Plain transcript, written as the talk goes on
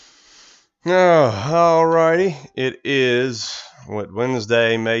Oh, alrighty. It is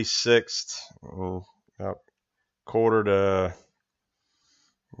Wednesday, May 6th, about quarter to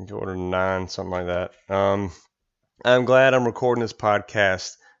quarter to nine, something like that. I'm glad I'm recording this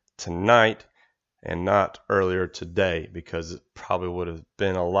podcast tonight and not earlier today because it probably would have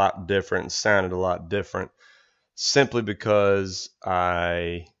been a lot different and sounded a lot different simply because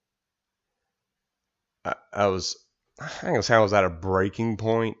I was I think I was at a breaking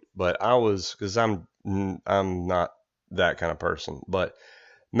point, but I was because I'm not that kind of person. But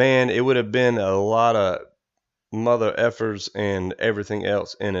man, it would have been a lot of mother effers and everything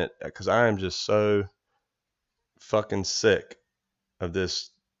else in it because I am just so fucking sick of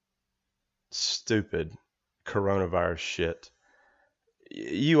this stupid coronavirus shit.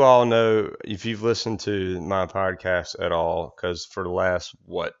 You all know if you've listened to my podcast at all, because for the last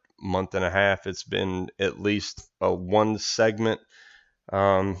month and a half, it's been at least a one segment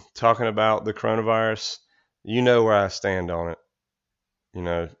talking about the coronavirus. You know where I stand on it. You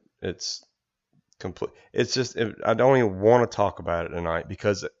know, it's complete. It's just I don't even want to talk about it tonight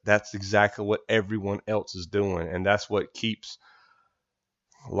because that's exactly what everyone else is doing, and that's what keeps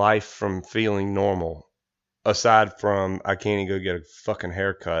life from feeling normal. Aside from I can't even go get a fucking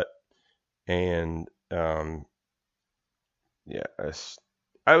haircut, and yeah,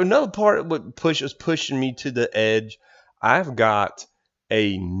 another part what is pushing me to the edge. I've got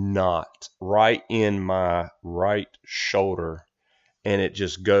a knot right in my right shoulder, and it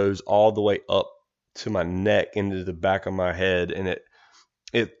just goes all the way up to my neck into the back of my head, and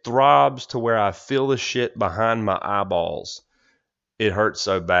it throbs to where I feel the shit behind my eyeballs. It hurts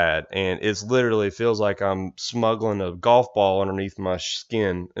so bad, and it's literally feels like I'm smuggling a golf ball underneath my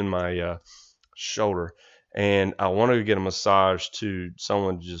skin in my shoulder. And I want to get a massage to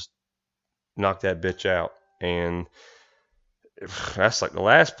someone to just knock that bitch out. And that's like the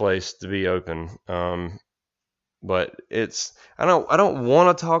last place to be open. But it's I don't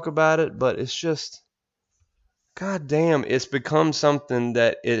want to talk about it, but it's just god damn, it's become something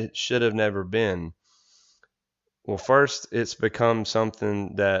that it should have never been. Well, first it's become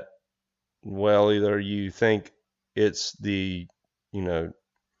something that either you think it's the, you know,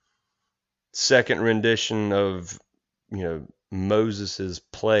 second rendition of, Moses's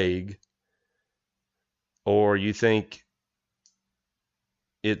plague, or you think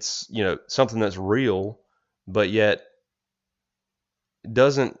it's, something that's real, but yet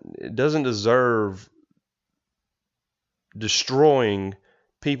doesn't deserve destroying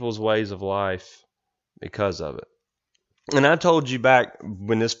people's ways of life because of it. And I told you back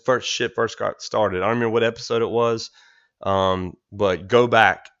when this first got started. I don't remember what episode it was, but go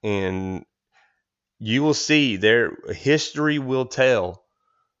back and you will see their history will tell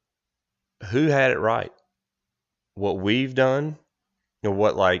who had it right. What we've done,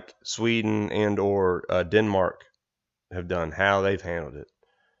 what like Sweden and or Denmark have done, how they've handled it.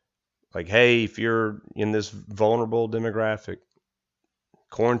 Like, hey, if you're in this vulnerable demographic,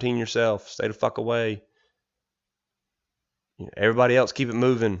 quarantine yourself, stay the fuck away. Everybody else keep it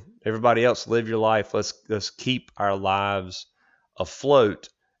moving. Everybody else live your life. Let's keep our lives afloat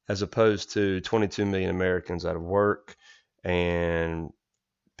as opposed to 22 million Americans out of work and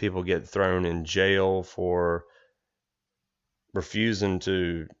people get thrown in jail for refusing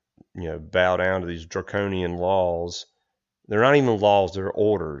to, bow down to these draconian laws. They're not even laws; they're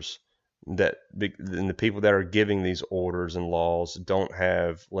orders. And the people that are giving these orders and laws don't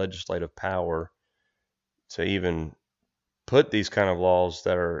have legislative power to even put these kind of laws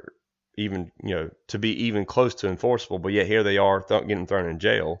that are even, to be even close to enforceable. But yet here they are getting thrown in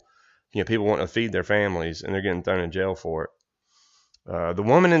jail. People want to feed their families and they're getting thrown in jail for it. The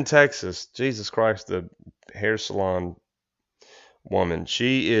woman in Texas, Jesus Christ, the hair salon woman,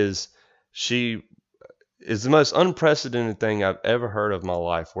 she is the most unprecedented thing I've ever heard of in my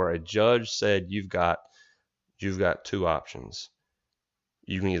life. Where a judge said you've got two options.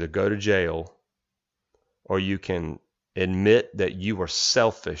 You can either go to jail or you can admit that you were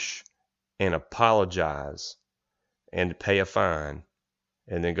selfish and apologize and pay a fine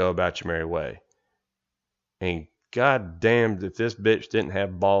and then go about your merry way. And god damned if this bitch didn't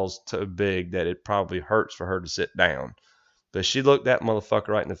have balls so big that it probably hurts for her to sit down. But she looked that motherfucker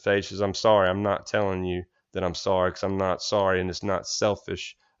right in the face. She says, I'm sorry. I'm not telling you that I'm sorry because I'm not sorry. And it's not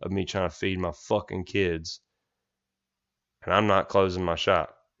selfish of me trying to feed my fucking kids. And I'm not closing my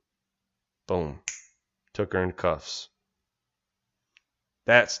shop. Boom. Took her in cuffs.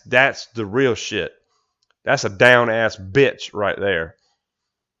 That's the real shit. That's a down ass bitch right there.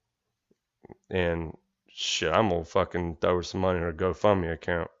 And shit, I'm gonna fucking throw her some money in her GoFundMe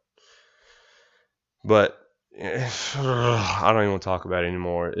account. But I don't even want to talk about it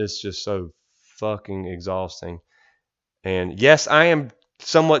anymore. It's just so fucking exhausting. And yes, I am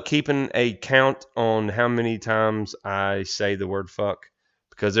somewhat keeping a count on how many times I say the word fuck,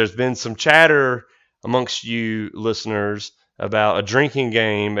 because there's been some chatter amongst you listeners about a drinking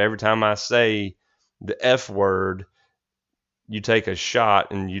game. Every time I say the F word, you take a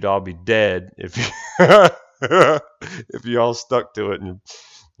shot and you'd all be dead if you if you all stuck to it. And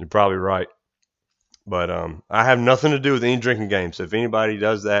you're probably right. But I have nothing to do with any drinking game. So if anybody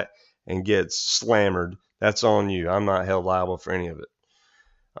does that and gets slammered, that's on you. I'm not held liable for any of it.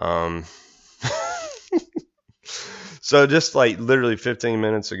 Um, so just like literally 15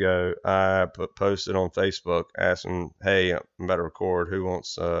 minutes ago, I posted on Facebook asking, "Hey, I'm about to record. Who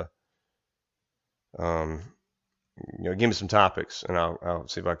wants um, give me some topics, and I'll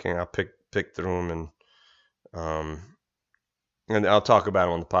see if I can. I'll pick through them um, and I'll talk about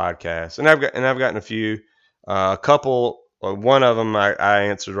them on the podcast. And I've gotten a few, a couple. One of them I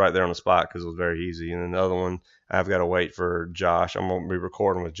answered right there on the spot because it was very easy, and then the other one I've got to wait for Josh. I'm gonna be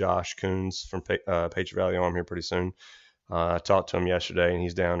recording with Josh Coons from Patriot Valley Arm here pretty soon. I talked to him yesterday, and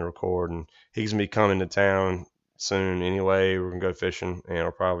he's down to record, and he's gonna be coming to town soon anyway. We're gonna go fishing, and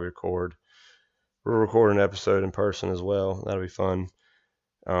I'll probably record. We'll record an episode in person as well. That'll be fun.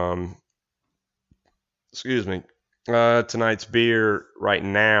 Um, excuse me. Tonight's beer right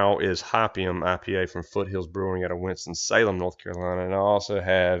now is Hopium IPA from Foothills Brewing out of Winston-Salem, North Carolina. And I also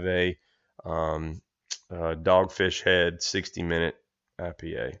have a Dogfish Head 60-minute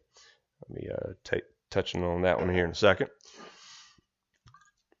IPA. Let me touching on that one here in a second.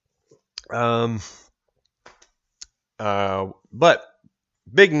 But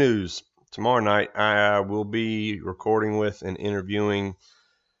big news. Tomorrow night I will be recording with and interviewing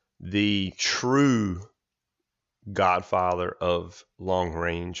the true godfather of long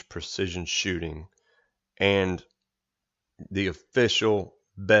range precision shooting and the official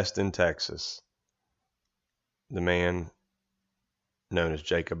best in Texas, the man known as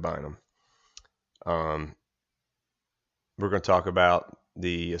Jacob Bynum. We're going to talk about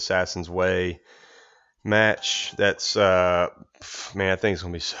the Assassin's Way match. That's man, I think it's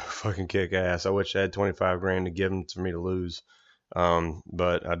gonna be so fucking kick ass. I wish I had 25 grand to give them for me to lose,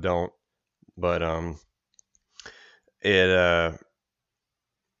 but I don't. But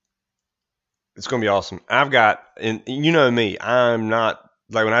it's gonna be awesome. I've got, and you know me, I'm not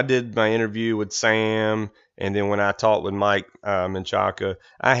like when I did my interview with Sam, and then when I talked with Mike Menchaca,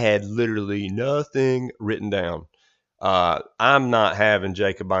 I had literally nothing written down. I'm not having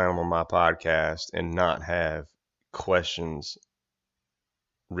Jacob Bynum on my podcast and not have questions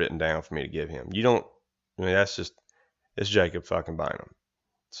written down for me to give him. You don't. I mean, that's just it's Jacob fucking Bynum.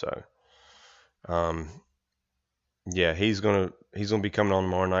 So, yeah, he's gonna be coming on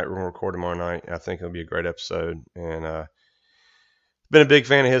tomorrow night. We're gonna record tomorrow night. I think it'll be a great episode, and been a big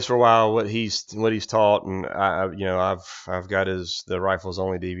fan of his for a while. What he's taught, and I've got the Rifles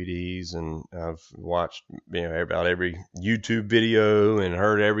Only DVDs, and I've watched about every YouTube video and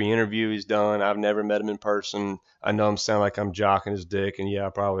heard every interview he's done. I've never met him in person. I know I'm sound like I'm jocking his dick, and yeah, I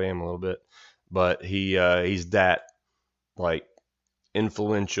probably am a little bit, but he's that like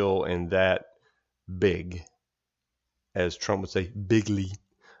influential and that big, as Trump would say, bigly,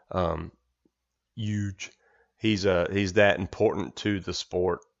 huge. He's that important to the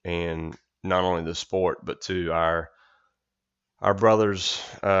sport, and not only the sport, but to our brothers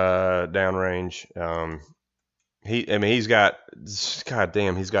downrange. He's got,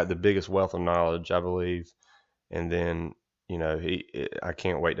 goddamn, he's got the biggest wealth of knowledge, I believe. And then I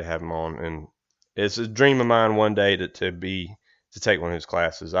can't wait to have him on, and it's a dream of mine one day to take one of his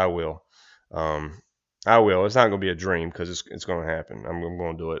classes. I will. I will. It's not going to be a dream because it's going to happen. I'm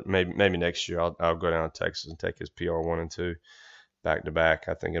going to do it. Maybe next year I'll go down to Texas and take his PR1 and 2 back to back.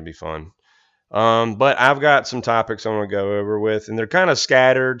 I think it'll be fun. But I've got some topics I want to go over with, and they're kind of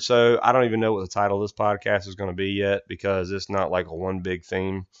scattered, so I don't even know what the title of this podcast is going to be yet because it's not like a one big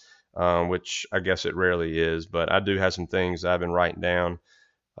theme, which I guess it rarely is. But I do have some things I've been writing down,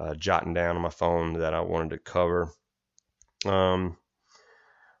 jotting down on my phone that I wanted to cover.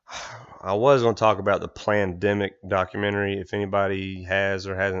 I was going to talk about the Plandemic documentary, if anybody has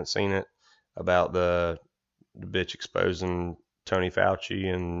or hasn't seen it, about the bitch exposing Tony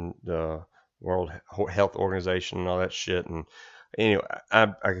Fauci and the World Health Organization and all that shit. And anyway,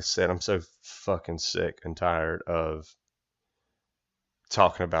 like I said, I'm so fucking sick and tired of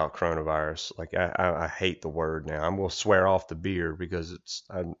talking about coronavirus. Like I hate the word now. I'm going to swear off the beer because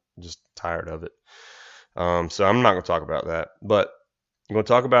I'm just tired of it. So I'm not going to talk about that, but I'm going to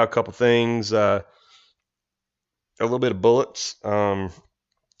talk about a couple things, a little bit of bullets. The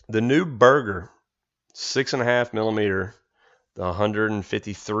new burger 6.5 millimeter, the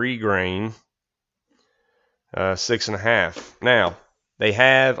 153 grain, 6.5. Now, they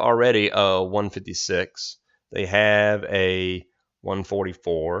have already a 156. They have a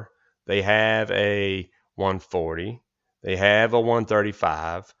 144. They have a 140. They have a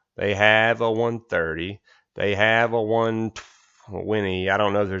 135. They have a 130. They have a 120. I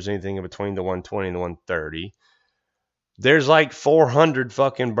don't know if there's anything in between the 120 and the 130. There's like 400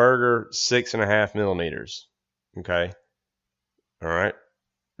 fucking Berger 6.5 millimeters. Okay. All right.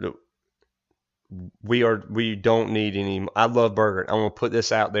 We don't need any. I love Berger. I'm gonna put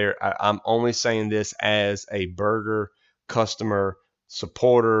this out there. I'm only saying this as a Berger customer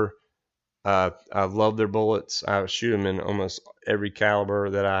supporter. I love their bullets. I shoot them in almost every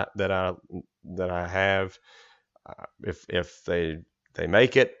caliber that I have. If they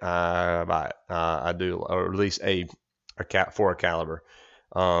make it, I buy it. I do, or at least a for a caliber.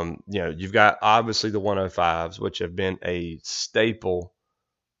 You've got obviously the 105s, which have been a staple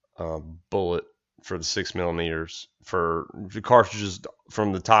bullet for the 6 millimeters for the cartridges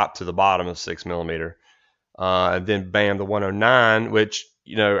from the top to the bottom of 6 millimeter. And then bam, the 109, which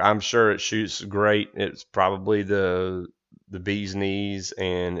I'm sure it shoots great. It's probably the bee's knees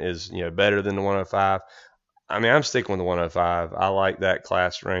and is better than the 105. I mean, I'm sticking with the 105. I like that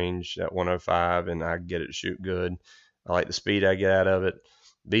class range at 105, and I get it to shoot good. I like the speed I get out of it.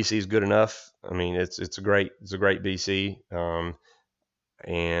 BC is good enough. I mean, it's a great BC.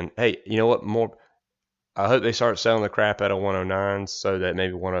 And hey, you know what? I hope they start selling the crap out of 109s so that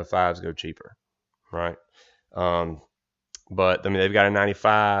maybe 105s go cheaper, right? But I mean, they've got a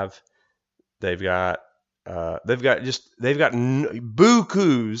 95. They've got bukus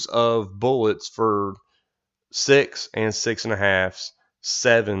of bullets for 6 and 6.5s,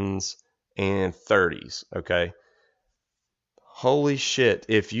 7s and 30s. Okay. Holy shit.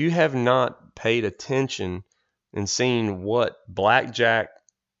 If you have not paid attention and seen what Blackjack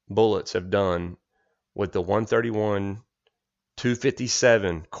bullets have done with the 131,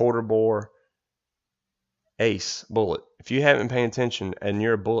 257 quarter bore ace bullet, if you haven't been paying attention and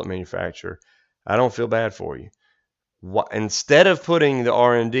you're a bullet manufacturer, I don't feel bad for you. Instead of putting the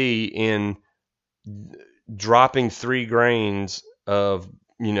R&D in dropping 3 grains of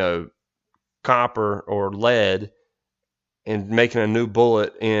copper or lead and making a new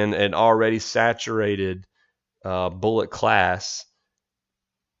bullet in an already saturated bullet class,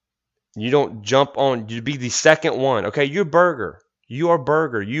 you don't jump on. You'd be the second one. Okay, you're Berger. You are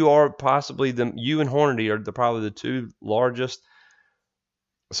Berger. You are possibly you and Hornady are probably the two largest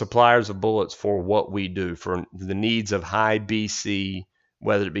suppliers of bullets for what we do for the needs of high BC,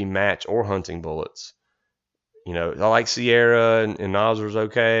 whether it be match or hunting bullets. I like Sierra and Nosler's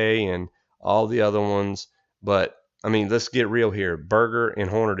okay, and all the other ones, but I mean, let's get real here. Berger and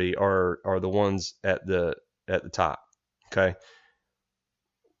Hornady are the ones at the top. Okay.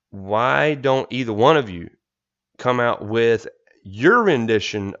 Why don't either one of you come out with your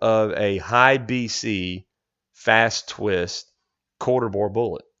rendition of a high BC fast twist quarter bore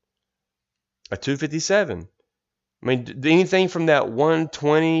bullet? A 257. I mean, anything from that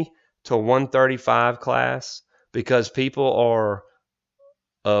 120 to 135 class, because people are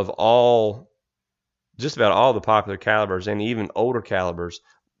of just about all the popular calibers and even older calibers,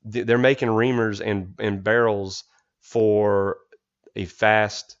 they're making reamers and barrels for a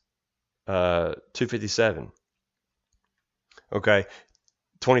fast 257. Okay,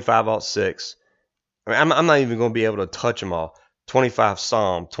 25-06. I mean, I'm not even going to be able to touch them all. 25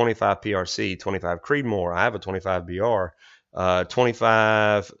 Psalm, 25 PRC, 25 Creedmoor. I have a 25 BR,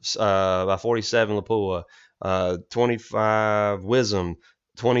 25 by 47 Lapua, 25 Wisdom,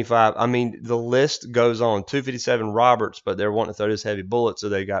 25. I mean, the list goes on. 257 Roberts, but they're wanting to throw this heavy bullet, so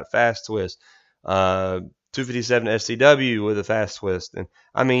they got fast twist. 257 STW with a fast twist, and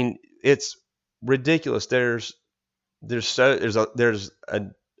I mean, it's ridiculous. There's a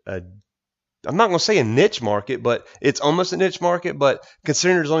I'm not going to say a niche market, but it's almost a niche market. But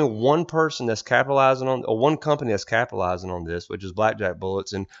considering there's only one person that's capitalizing on, or one company that's capitalizing on this, which is Blackjack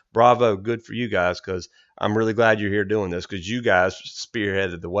Bullets, and bravo, good for you guys, because I'm really glad you're here doing this, because you guys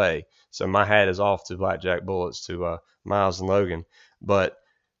spearheaded the way. So my hat is off to Blackjack Bullets, to Miles and Logan. But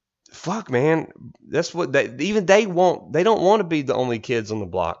fuck, man, that's what they want. They don't want to be the only kids on the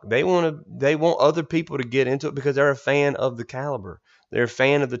block. They want other people to get into it because they're a fan of the caliber. They're a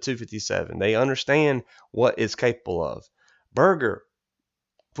fan of the 257. They understand what it's capable of. Berger,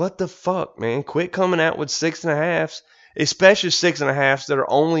 what the fuck, man? Quit coming out with 6.5s, especially 6.5s that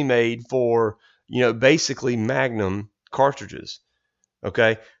are only made for, basically Magnum cartridges.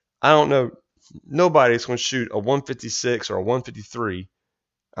 Okay? I don't know. Nobody's going to shoot a 156 or a 153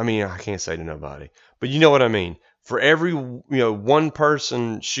 I mean, I can't say to nobody, but you know what I mean. For every one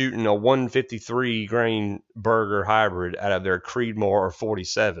person shooting a 153 grain Berger hybrid out of their Creedmoor or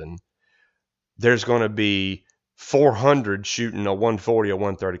 47, there's going to be 400 shooting a 140 or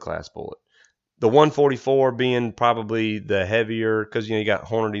 130 class bullet. The 144 being probably the heavier because you got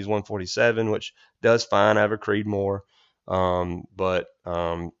Hornady's 147, which does fine. I have a Creedmoor, but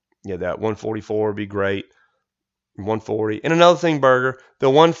that 144 would be great. 140. And another thing, Berger, the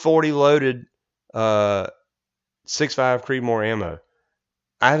 140 loaded 6.5 Creedmoor ammo.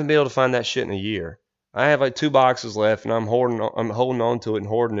 I haven't been able to find that shit in a year. I have like 2 boxes left, and I'm holding on to it and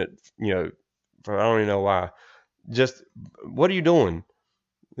hoarding it. For I don't even know why. Just what are you doing?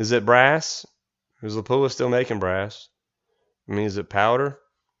 Is it brass? Is Lapua still making brass? I mean, is it powder?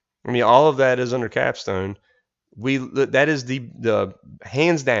 I mean, all of that is under Capstone. That is the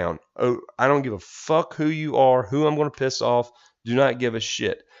hands down. Oh, I don't give a fuck who you are, who I'm going to piss off. Do not give a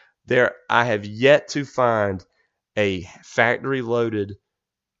shit. I have yet to find a factory loaded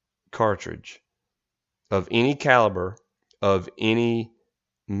cartridge of any caliber, of any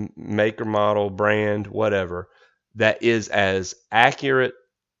maker, model, brand, whatever, that is as accurate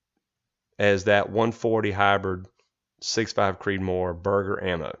as that 140 hybrid 6.5 Creedmoor Berger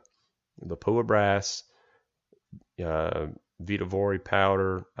ammo. Lapua brass, Vitavori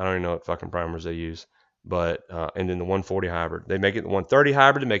powder. I don't even know what fucking primers they use. But and then the 140 hybrid. They make it the 130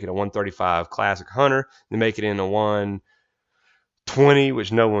 hybrid. They make it a 135 classic Hunter. They make it in a 120,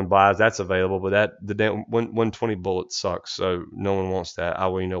 which no one buys. That's available, but the 120 bullet sucks, so no one wants that. I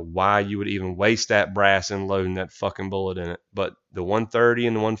wouldn't know why you would even waste that brass and loading that fucking bullet in it. But the 130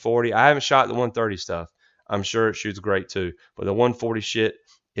 and the 140, I haven't shot the 130 stuff. I'm sure it shoots great too, but the 140 shit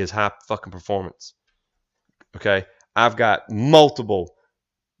is high fucking performance. Okay, I've got multiple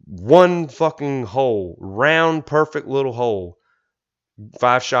one fucking hole, round, perfect little hole,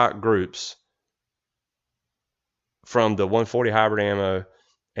 5-shot groups from the 140 hybrid ammo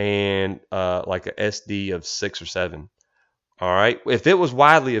and like a SD of 6 or 7. All right, if it was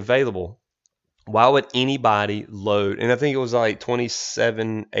widely available, why would anybody load? And I think it was like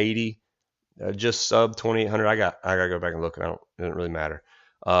 2780, just sub 2800. I gotta go back and look. It doesn't really matter.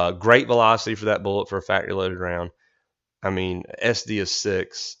 Great velocity for that bullet for a factory loaded round. I mean, SD is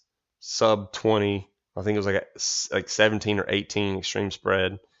 6, sub 20. I think it was like 17 or 18 extreme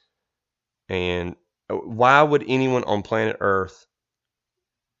spread. And why would anyone on planet Earth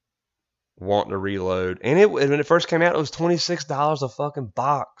want to reload? And when it first came out, it was $26 a fucking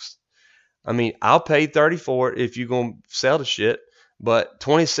box. I mean, I'll pay $30 for it if you're gonna sell the shit, but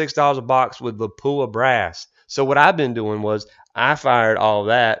 $26 a box with Lapua brass. So what I've been doing was I fired all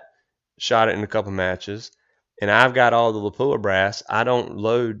that, shot it in a couple matches, and I've got all the Lapua brass. I don't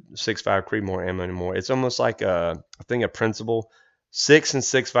load 6.5 Creedmoor ammo anymore. It's almost like a principle. 6 and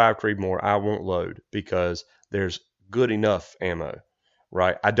 6.5 Creedmoor I won't load because there's good enough ammo,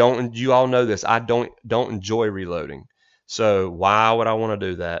 right? You all know this. I don't enjoy reloading. So why would I want to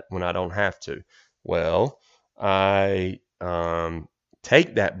do that when I don't have to? Well, I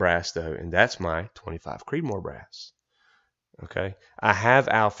take that brass though, and that's my 25 Creedmoor brass. Okay, I have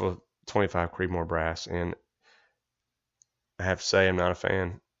Alpha 25 Creedmoor brass, and I have to say I'm not a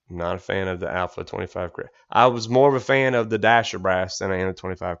fan. I'm not a fan of the Alpha 25 Creed. I was more of a fan of the Dasher brass than I am the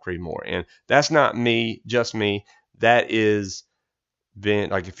 25 Creedmoor, and that's not me, just me. That is been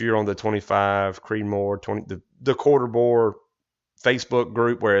like if you're on the 25 Creedmoor, the quarter bore Facebook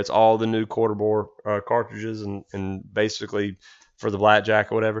group where it's all the new quarter bore cartridges and basically for the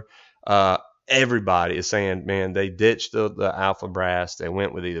blackjack or whatever. Everybody is saying, man, they ditched the Alpha brass. They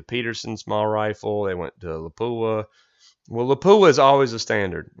went with either Peterson small rifle. They went to Lapua. Well, Lapua is always a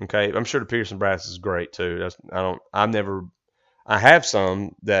standard. Okay, I'm sure the Peterson brass is great too. I have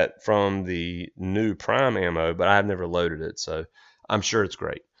some that from the new Prime ammo, but I've never loaded it, so I'm sure it's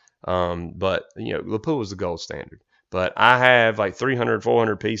great. But Lapua is the gold standard. But I have like 300,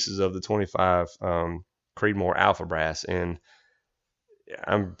 400 pieces of the 25 Creedmoor Alpha brass, and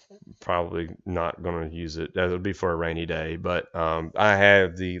I'm probably not going to use it. That would be for a rainy day. But I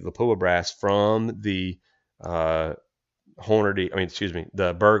have the Lapua brass from the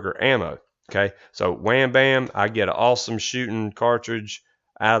the Berger ammo. Okay, so wham bam, I get an awesome shooting cartridge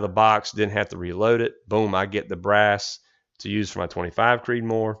out of the box. Didn't have to reload it. Boom, I get the brass to use for my 25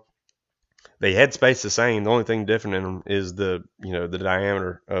 Creedmoor. They headspace the same. The only thing different in them is the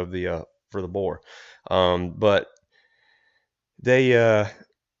diameter of the for the bore. But they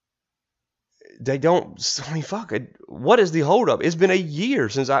don't. I mean, fuck it. What is the holdup? It's been a year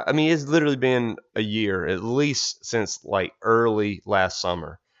since it's literally been a year at least since like early last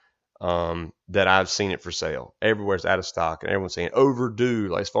summer. that I've seen it for sale. Everywhere's out of stock, and everyone's saying overdue,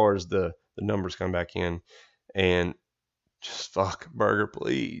 like as far as the numbers come back in. And just fuck, Burger,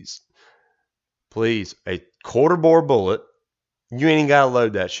 please. Please. A quarter bore bullet. You ain't even got to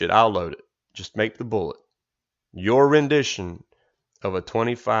load that shit. I'll load it. Just make the bullet. Your rendition of a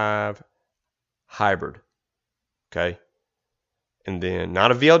 25 hybrid. Okay. And then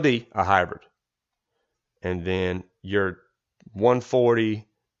not a VLD, a hybrid. And then your 140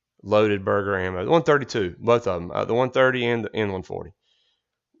 loaded Burger ammo. The 132, both of them. The 130 and the 140.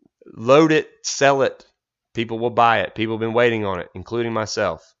 Load it, sell it. People will buy it. People have been waiting on it, including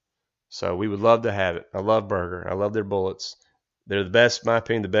myself. So we would love to have it. I love Burger. I love their bullets. They're the best, in my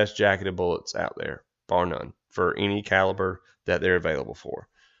opinion, the best jacketed bullets out there, bar none, for any caliber that they're available for.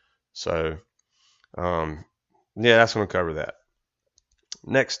 So, yeah, that's going to cover that.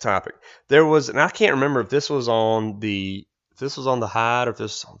 Next topic. There was, and I can't remember if this was on the Hide, or if this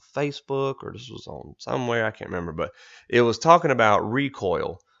was on Facebook, or this was on somewhere. I can't remember, but it was talking about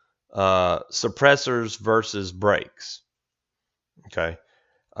recoil, suppressors versus brakes. Okay.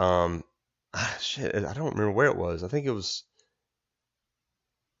 Shit, I don't remember where it was. I think it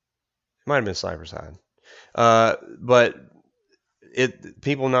might have been Cypher's Hide. But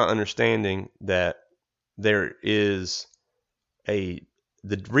people not understanding that there is the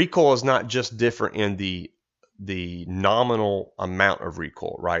recoil is not just different in the nominal amount of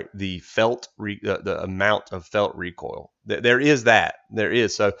recoil, right? The amount of felt recoil. There is that. There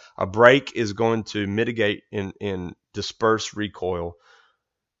is. So a brake is going to mitigate in dispersed recoil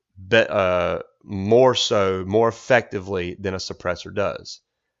more effectively than a suppressor does.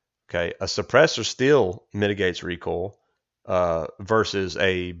 Okay, a suppressor still mitigates recoil versus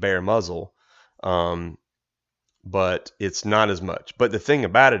a bare muzzle, but it's not as much. But the thing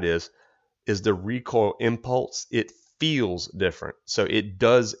about it is the recoil impulse. It feels different, so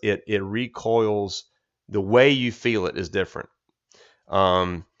it recoils. The way you feel it is different.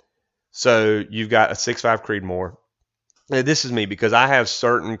 So you've got a 6.5 Creedmoor. And this is me because I have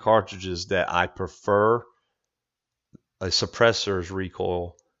certain cartridges that I prefer a suppressor's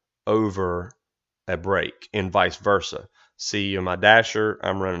recoil over a brake, and vice versa. See, in my Dasher,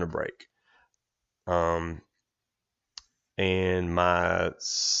 I'm running a brake. And my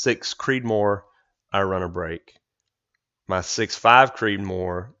 6 Creedmoor, I run a brake. My 6.5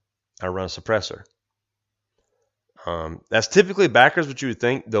 Creedmoor, I run a suppressor. That's typically backwards what you would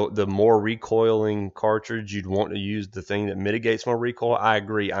think. The more recoiling cartridge, you'd want to use the thing that mitigates more recoil. I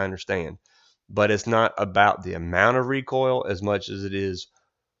agree, I understand. But it's not about the amount of recoil as much as it is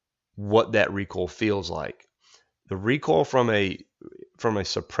what that recoil feels like. The recoil from a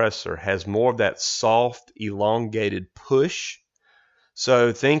suppressor has more of that soft, elongated push.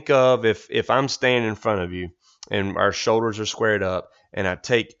 So think of if I'm standing in front of you and our shoulders are squared up, and I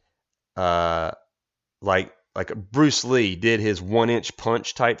take like Bruce Lee did his 1-inch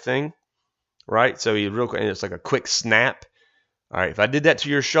punch type thing, right? So he real quick, and it's like a quick snap. All right, if I did that to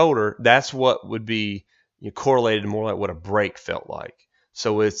your shoulder, that's what would be correlated more like what a brake felt like.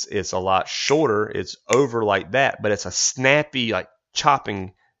 So it's a lot shorter. It's over like that, but it's a snappy, like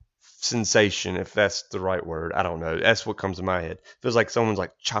chopping sensation, if that's the right word. I don't know. That's what comes to my head. It feels like someone's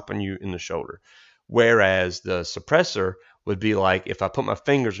like chopping you in the shoulder. Whereas the suppressor would be like if I put my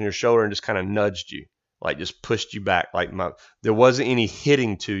fingers on your shoulder and just kind of nudged you, like just pushed you back. Like there wasn't any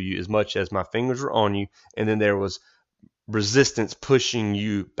hitting to you as much as my fingers were on you, and then there was resistance pushing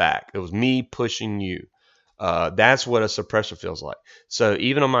you back. It was me pushing you. That's what a suppressor feels like. So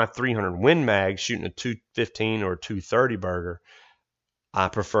even on my 300 Win Mag shooting a 215 or a 230 Burger, I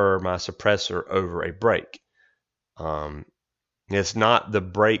prefer my suppressor over a brake. It's not the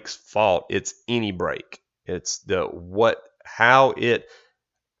brake's fault. It's any brake. It's how it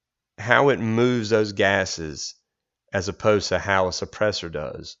moves those gases as opposed to how a suppressor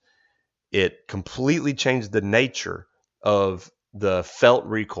does. It completely changes the nature of the felt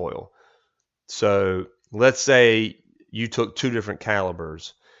recoil. So let's say you took two different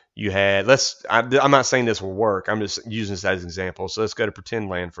calibers. You had, I'm not saying this will work. I'm just using this as an example. So let's go to pretend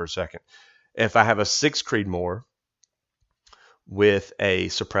land for a second. If I have a 6 Creedmoor with a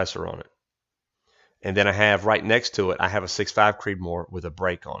suppressor on it, and then I have right next to it, I have a 6.5 Creedmoor with a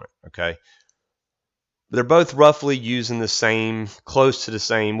brake on it, okay? They're both roughly using the same, close to the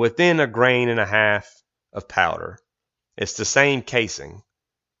same, within 1.5 grains of powder. It's the same casing.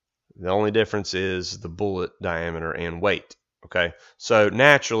 The only difference is the bullet diameter and weight, okay? So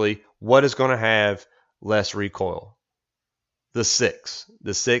naturally, what is going to have less recoil? The 6.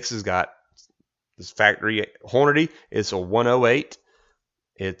 The 6 has got this factory Hornady. It's a 108.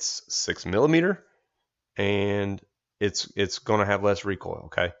 It's 6mm, and it's going to have less recoil,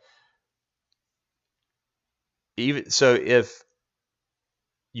 okay? even so, if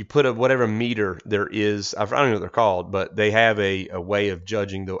you put a whatever meter there is, I don't know what they're called, but they have a way of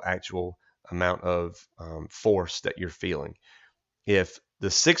judging the actual amount of force that you're feeling. If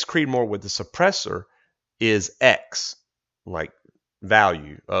the 6 Creedmoor with the suppressor is X, like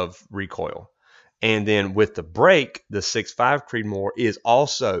value of recoil, and then with the brake, the 6.5 Creedmoor is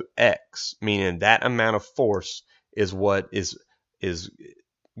also X, meaning that amount of force is what is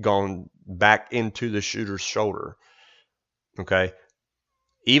gone back into the shooter's shoulder. Okay,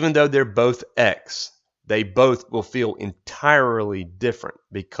 even though they're both X, they both will feel entirely different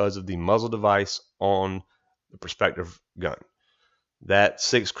because of the muzzle device on the perspective gun. That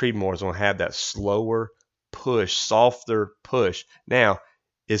 6 Creedmoor is going to have that slower push, softer push. Now,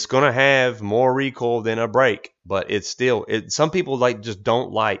 it's going to have more recoil than a brake, but it's still, some people just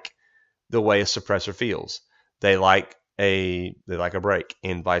don't like the way a suppressor feels. They like a brake,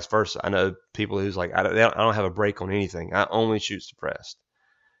 and vice versa. I know people who's like, I don't have a brake on anything. I only shoot suppressed.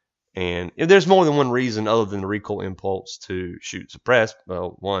 And if there's more than one reason other than the recoil impulse to shoot suppressed.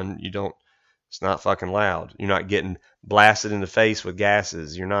 Well, one, it's not fucking loud. You're not getting blasted in the face with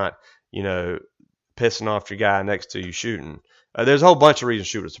gases. You're not, pissing off your guy next to you shooting. There's a whole bunch of reasons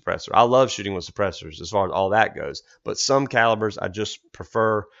to shoot with a suppressor. I love shooting with suppressors as far as all that goes. But some calibers, I just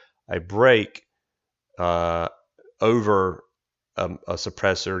prefer a brake over a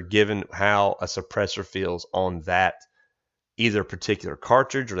suppressor, given how a suppressor feels on that either particular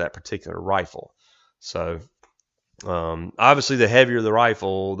cartridge or that particular rifle. So obviously the heavier the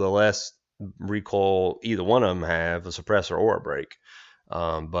rifle, the less recoil either one of them have, a suppressor or a brake.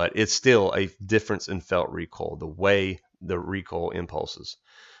 But it's still a difference in felt recoil, the way the recoil impulses.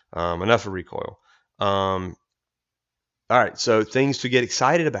 Enough of recoil. All right, so things to get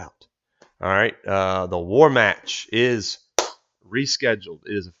excited about. All right, the war match is rescheduled.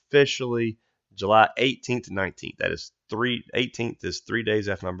 It is officially July 18th to 19th. That is 18th is 3 days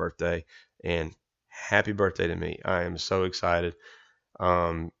after my birthday, and happy birthday to me. I am so excited.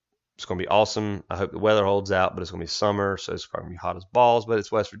 It's going to be awesome. I hope the weather holds out, but it's going to be summer, so it's probably going to be hot as balls, but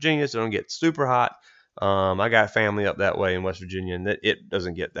it's West Virginia, so it don't get super hot. I got family up that way in West Virginia, and it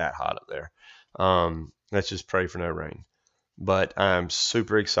doesn't get that hot up there. Let's just pray for no rain. But I'm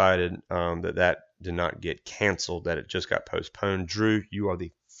super excited that did not get canceled, that it just got postponed. Drew, you are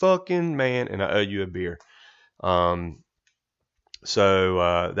the fucking man, and I owe you a beer.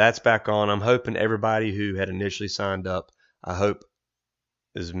 So that's back on. I'm hoping everybody who had initially signed up, I hope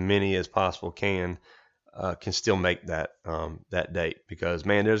as many as possible can still make that date, because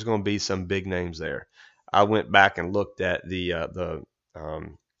man, there's going to be some big names there. I went back and looked at the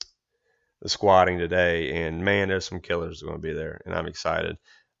squatting today, and man, there's some killers going to be there, and I'm excited.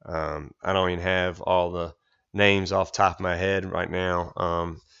 I don't even have all the names off the top of my head right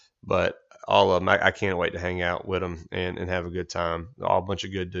now, but all of them, I can't wait to hang out with them and have a good time. All a bunch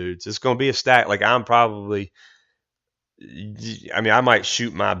of good dudes. It's going to be a stack. Like I might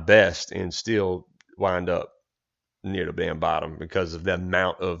shoot my best and still wind up near the damn bottom because of the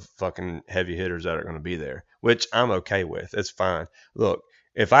amount of fucking heavy hitters that are going to be there, which I'm okay with. It's fine. Look,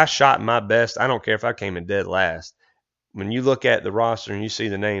 if I shot my best, I don't care if I came in dead last. When you look at the roster and you see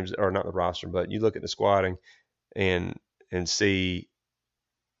the names, or not the roster, but you look at the squatting and see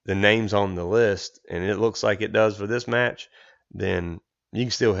the names on the list, and it looks like it does for this match, then you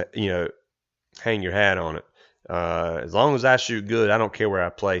can still, hang your hat on it. As long as I shoot good, I don't care where I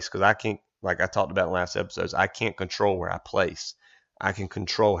place, because I can't, like I talked about in last episodes, I can't control where I place. I can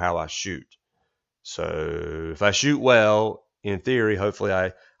control how I shoot. So if I shoot well, in theory, hopefully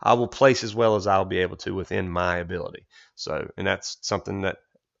I will place as well as I'll be able to within my ability. So, and that's something that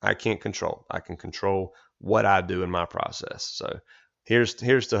I can't control. I can control what I do in my process. So here's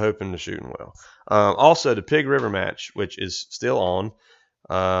to hoping to shooting well. Also, the Pig River match, which is still on.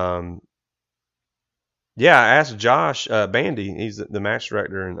 Yeah, I asked Josh Bandy, he's the match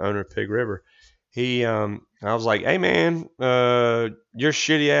director and owner of Pig River. I was like, hey man, your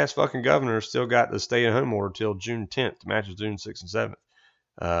shitty ass fucking governor still got the stay at home order till June 10th. The match is June 6th and 7th.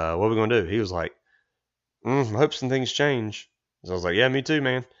 What are we gonna do? He was like, I hope some things change. So I was like, yeah, me too,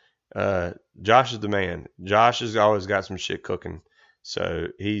 man. Josh is the man. Josh has always got some shit cooking. So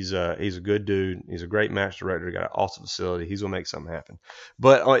he's a good dude. He's a great match director. Got an awesome facility. He's gonna make something happen.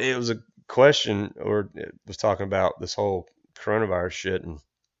 But it was a question, or it was talking about this whole coronavirus shit, and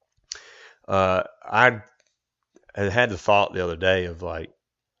I had the thought the other day of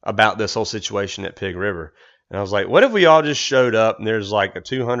about this whole situation at Pig River, and I was like, what if we all just showed up and there's like a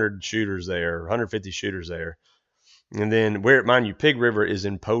 200 shooters there, 150 shooters there, and then mind you, Pig River is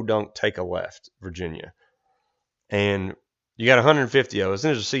in Podunk, take a left, Virginia, and you got 150 of us,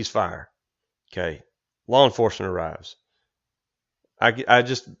 and there's a ceasefire. Okay, law enforcement arrives. I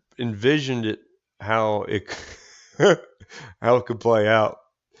just envisioned it how it how it could play out.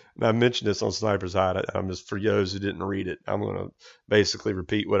 And I mentioned this on Sniper's Hide. I'm just for those who didn't read it. I'm gonna basically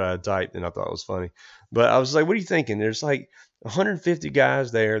repeat what I typed, and I thought it was funny. But I was like, "What are you thinking?" There's like 150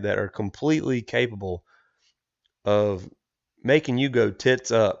 guys there that are completely capable of making you go tits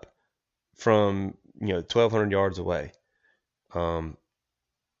up from 1,200 yards away. Um,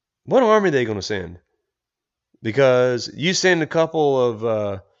 what army are they going to send? Because you send a couple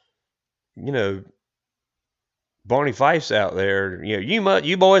of you know Barney Fifes out there,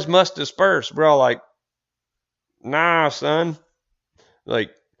 you boys must disperse. We're all like, nah, son.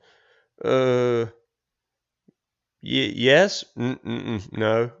 Like, uh, yes,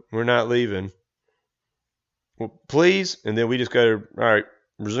 no, we're not leaving. Well, please, and then we just go, all right,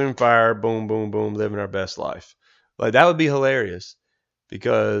 resume fire, boom, boom, boom, living our best life. Like that would be hilarious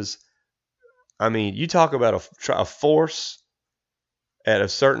because I mean, you talk about a force at a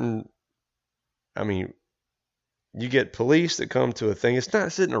certain. I mean, you get police that come to a thing. It's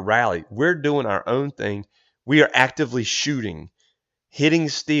not sitting a rally. We're doing our own thing. We are actively shooting, hitting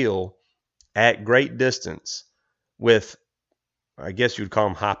steel at great distance with, I guess you'd call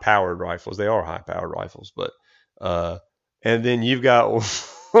them high-powered rifles. They are high-powered rifles, but and then you've got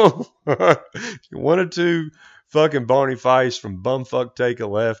one or two fucking Barney Fifes from bumfuck take a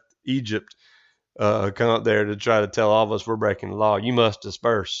left Egypt come up there to try to tell all of us we're breaking the law. You must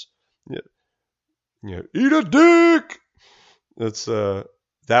disperse. Eat a dick. That's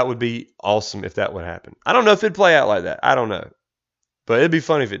that would be awesome if that would happen. I don't know if it'd play out like that. I don't know, but it'd be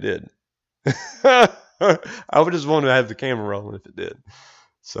funny if it did. I would just want to have the camera rolling if it did.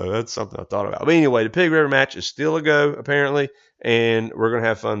 So that's something I thought about. But anyway, the Pig River match is still a go apparently, and we're gonna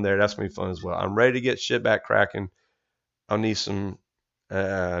have fun there. That's gonna be fun as well. I'm ready to get shit back cracking. I need some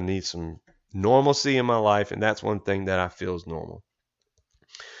normalcy in my life, and that's one thing that I feel is normal.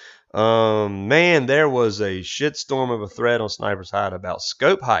 Man, there was a shitstorm of a thread on Sniper's Hide about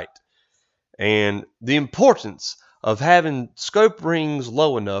scope height and the importance of having scope rings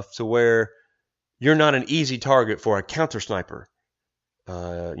low enough to where you're not an easy target for a counter sniper.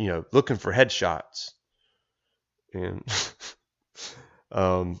 Looking for headshots, and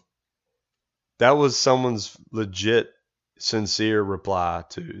that was someone's legit, sincere reply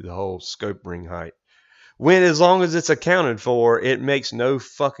to the whole scope ring height. When, as long as it's accounted for, it makes no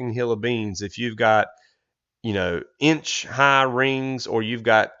fucking hill of beans if you've got, inch high rings or you've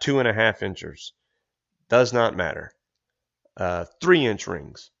got 2.5 inchers. Does not matter. 3-inch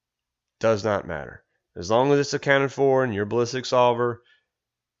rings. Does not matter. As long as it's accounted for in your ballistic solver,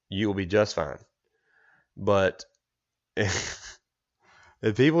 you will be just fine. But if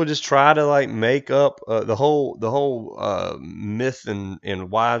people just try to like make up the whole myth and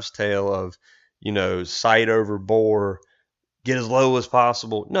wives' tale of sight over bore, get as low as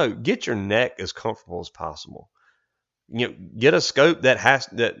possible. No, get your neck as comfortable as possible. Get a scope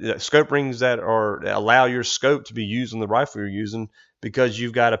that scope rings that allow your scope to be used on the rifle you're using because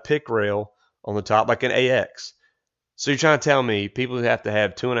you've got a pick rail on the top like an AX. So you're trying to tell me people who have to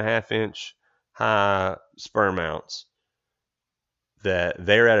have 2.5-inch high spur mounts that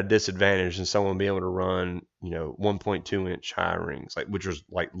they're at a disadvantage and someone will be able to run 1.2-inch high rings, like which are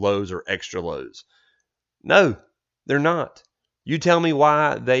like lows or extra lows. No, they're not. You tell me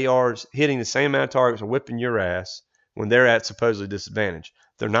why they are hitting the same amount of targets and whipping your ass when they're at supposedly disadvantage.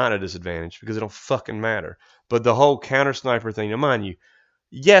 They're not at a disadvantage because it don't fucking matter. But the whole counter sniper thing, now mind you,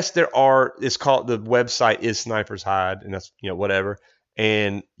 yes, there are. It's called, the website is Sniper's Hide, and that's whatever.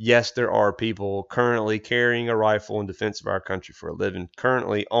 And yes, there are people currently carrying a rifle in defense of our country for a living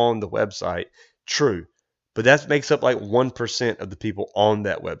currently on the website. True, but that makes up like 1% of the people on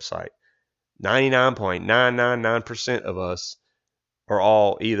that website. 99.999% of us are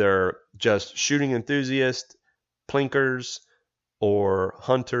all either just shooting enthusiasts, plinkers, or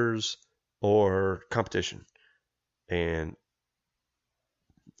hunters, or competition. And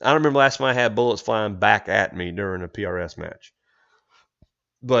I don't remember last time I had bullets flying back at me during a PRS match.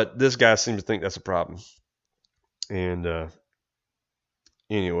 But this guy seems to think that's a problem. And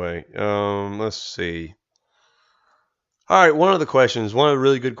anyway, let's see. All right, one of the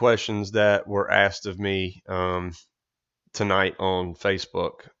really good questions that were asked of me tonight on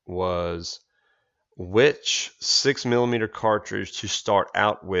Facebook was which 6mm cartridge to start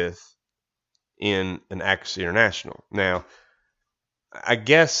out with in an Accuracy International. Now, I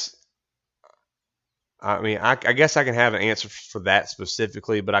guess I can have an answer for that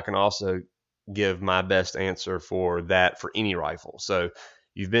specifically, but I can also give my best answer for that for any rifle. So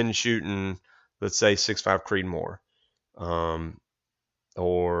you've been shooting, let's say 6.5 Creedmoor,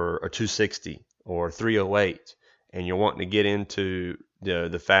 or a 260, or 308, and you're wanting to get into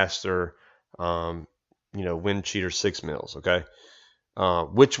the faster, wind cheater 6 mils, okay?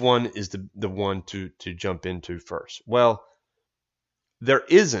 Which one is the one to jump into first? Well, there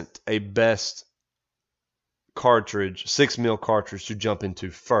isn't a best cartridge, 6 mil cartridge to jump into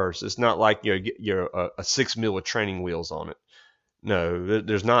first. It's not like you're a 6 mil with training wheels on it. No,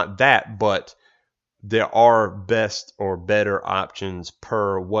 there's not that, but there are best or better options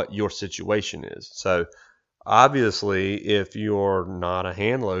per what your situation is. So obviously, if you're not a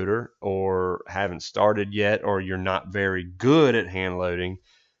hand loader or haven't started yet, or you're not very good at hand loading,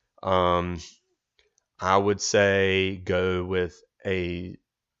 I would say go with a.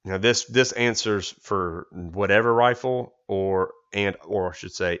 Now this answers for whatever rifle or I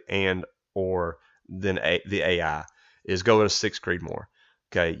should say or then the AI is go with a 6 Creedmoor.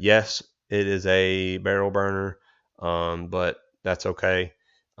 Okay, yes, it is a barrel burner, but that's okay.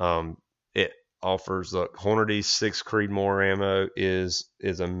 It offers the Hornady 6 Creedmoor ammo is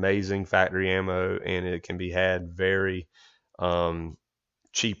amazing factory ammo, and it can be had very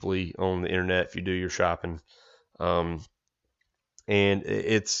cheaply on the internet if you do your shopping. Um, and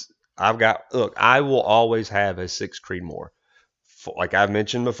it's I will always have a 6 Creedmoor. Like I've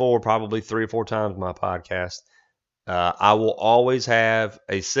mentioned before, probably 3 or 4 times in my podcast. I will always have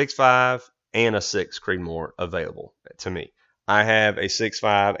a 6.5 and a 6 Creedmoor available to me. I have a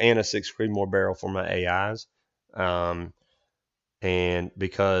 6.5 and a 6 Creedmoor barrel for my AIs. And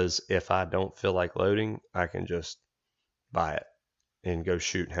because if I don't feel like loading, I can just buy it and go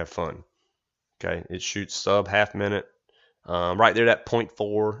shoot and have fun. Okay, it shoots sub half minute. Right there, that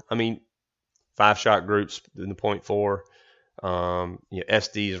 0.4. I mean, 5-shot groups in the 0.4.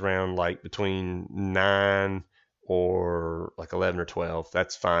 SDs around like between 9 or like 11 or 12.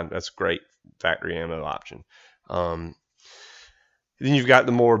 That's fine. That's great factory ammo option. Then you've got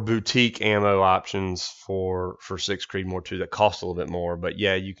the more boutique ammo options for 6 Creedmoor too that cost a little bit more. But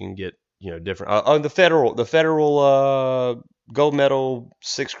yeah, you can get different. The federal gold medal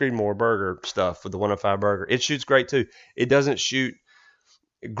 6 Creedmoor Berger stuff with the 105 Berger. It shoots great too. It doesn't shoot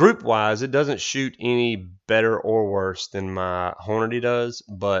group wise. It doesn't shoot any better or worse than my Hornady does,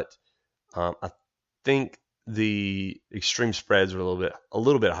 but I think the extreme spreads are a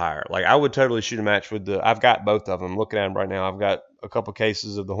little bit higher. Like I would totally shoot a match with I've got both of them. Looking at them right now, I've got a couple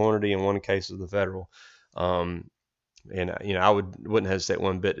cases of the Hornady and one case of the Federal. And I wouldn't hesitate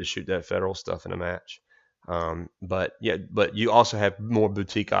one bit to shoot that Federal stuff in a match. But you also have more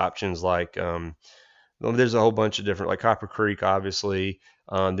boutique options like there's a whole bunch of different, like Copper Creek, obviously.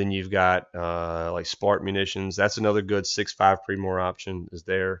 Then you've got like Spark Munitions. That's another good 6.5 Creedmoor option is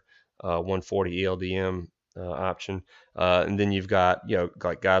there. 140 ELDM option. And then you've got,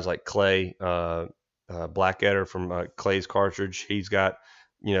 like guys like Clay, Blackadder from Clay's cartridge. He's got,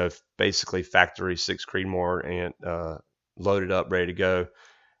 basically factory 6 Creedmoor and loaded up, ready to go.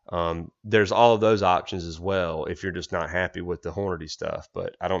 There's all of those options as well if you're just not happy with the Hornady stuff.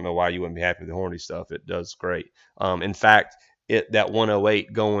 But I don't know why you wouldn't be happy with the Hornady stuff. It does great. In fact, that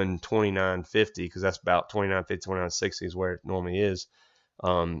 108 going 2950, because that's about 2950, 2960 is where it normally is.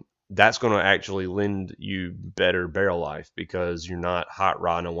 That's going to actually lend you better barrel life because you're not hot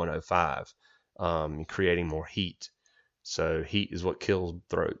rodding a 105, creating more heat. So heat is what kills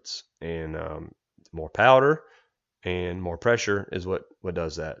throats, and more powder and more pressure is what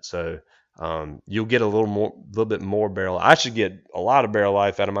does that. So you'll get a little bit more barrel. I should get a lot of barrel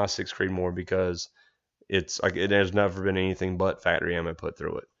life out of my 6 Creedmoor because it's like there's never been anything but factory ammo put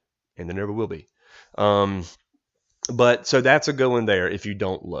through it, and there never will be. But so that's a good one there if you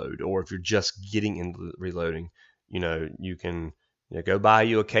don't load, or if you're just getting into reloading. You can go buy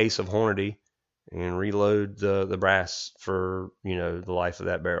you a case of Hornady and reload the brass for the life of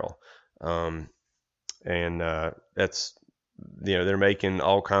that barrel. And that's they're making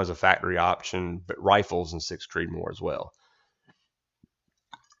all kinds of factory option rifles and 6 Creedmoor as well.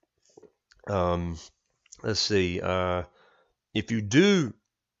 Let's see. If you do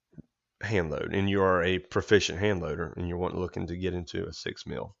hand load and you are a proficient hand loader and you're looking to get into a 6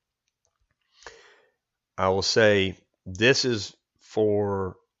 mil, I will say this is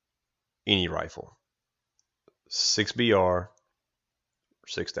for any rifle: 6 BR or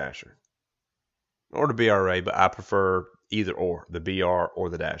 6 Dasher, or the BRA, but I prefer either or, the BR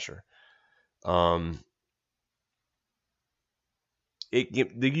or the Dasher.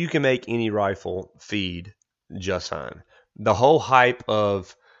 You can make any rifle feed just fine. The whole hype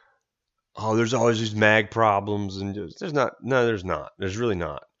of there's always these mag problems, and there's not. No, there's not. There's really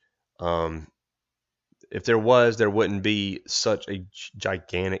not. If there was, there wouldn't be such a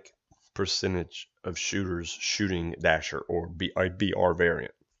gigantic percentage of shooters shooting Dasher or a BR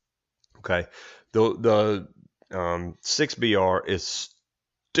variant. Okay, the 6BR is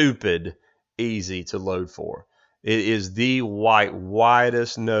stupid easy to load for. It is the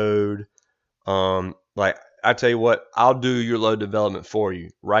widest node. Like I tell you what, I'll do your load development for you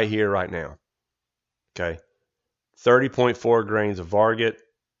right here, right now. Okay, 30.4 grains of Varget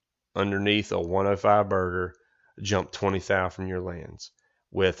underneath a 105 burger, jump 20 thou from your lands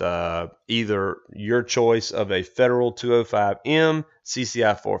with either your choice of a Federal 205M,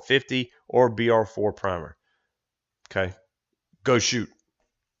 CCI 450, or BR4 primer. Okay, go shoot.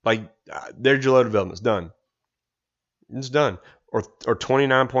 Like there's your load development. It's done. It's done. Or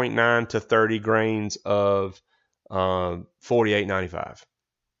 29.9 to 30 grains of 48.95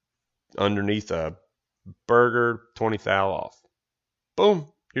 underneath a burger, 20 thou off. Boom,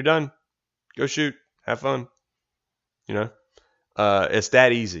 you're done. Go shoot. Have fun. You know, it's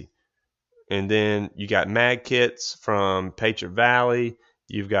that easy. And then you got mag kits from Patriot Valley.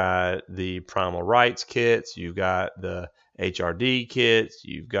 You've got the Primal Rights kits. You've got the HRD kits.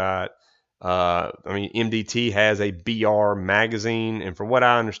 You've got, MDT has a BR magazine. And from what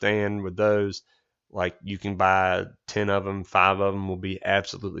I understand with those, like you can buy 10 of them, 5 of them will be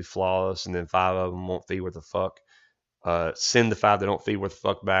absolutely flawless, and then 5 of them won't feed what the fuck. Send the 5 that don't feed what the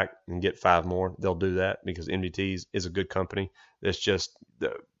fuck back and get 5 more. They'll do that because MDT is a good company. It's just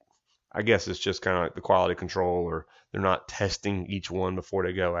I guess it's just kind of like the quality control, or they're not testing each one before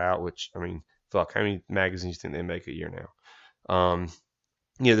they go out. Which I mean, fuck, how many magazines do you think they make a year now?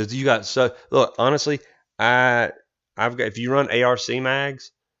 You got so look honestly, I've got if you run ARC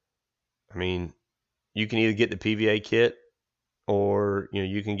mags, I mean, you can either get the PVA kit or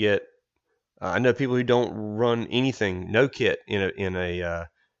you can get. I know people who don't run anything, no kit in a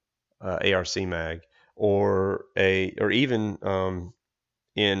ARC mag or even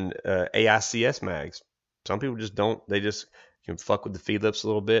in AICS mags. Some people just don't. They just can fuck with the feed lips a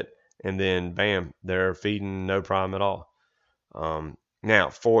little bit, and then bam, they're feeding no problem at all. Now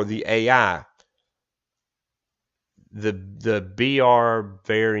for the AI, the BR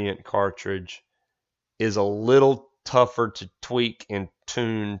variant cartridge is a little tougher to tweak and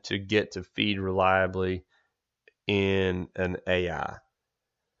tune to get to feed reliably in an AI.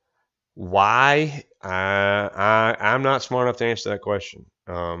 Why? I'm not smart enough to answer that question.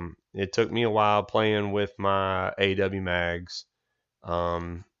 It took me a while playing with my AW mags.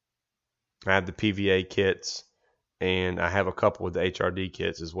 I had the PVA kits, and I have a couple with the HRD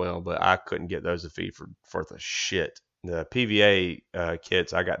kits as well, but I couldn't get those to feed for the shit. The PVA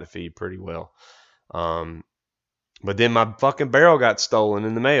kits I got to feed pretty well. But then my fucking barrel got stolen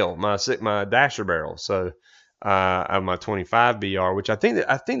in the mail, my Dasher barrel. So I have my 25 BR, which I think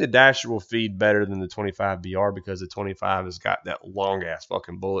the Dasher will feed better than the 25 BR because the 25 has got that long ass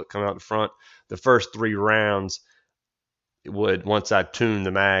fucking bullet coming out the front. The first 3 rounds once I tuned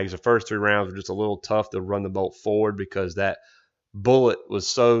the mags, the first 3 rounds were just a little tough to run the bolt forward because that bullet was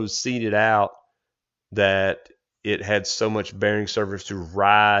so seated out that it had so much bearing surface to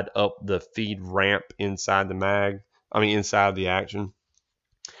ride up the feed ramp inside the mag. I mean, inside the action.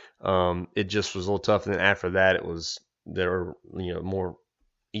 It just was a little tough. And then after that, there were more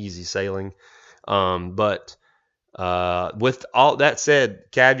easy sailing. But with all that said,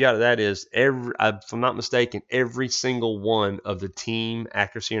 caveat of that is if I'm not mistaken, every single one of the Team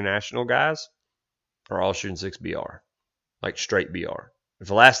Accuracy International guys are all shooting 6BR, like straight BR. If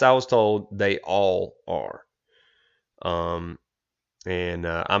the last I was told, they all are. And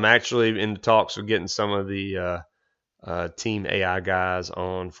I'm actually in the talks of getting some of the Team AI guys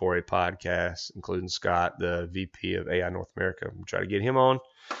on for a podcast, including Scott, the VP of AI North America. I'm trying to get him on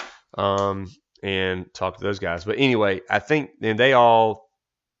and talk to those guys. But anyway, I think they all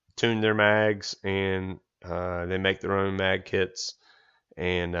tune their mags and they make their own mag kits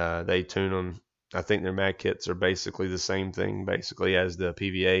and they tune them. I think their mag kits are basically the same thing basically as the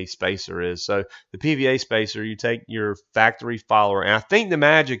PVA spacer is. So the PVA spacer, you take your factory follower, and I think the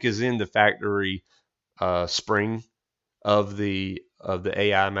magic is in the factory spring of the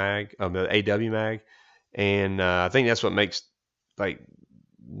AI mag, of the AW mag, and I think that's what makes like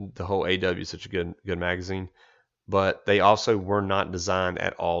the whole AW such a good magazine. But they also were not designed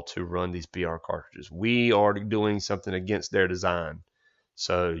at all to run these BR cartridges. We are doing something against their design,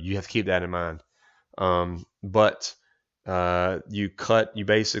 so you have to keep that in mind. But you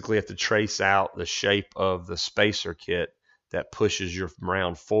basically have to trace out the shape of the spacer kit that pushes your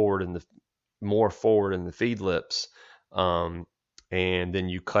round forward in the feed lips, and then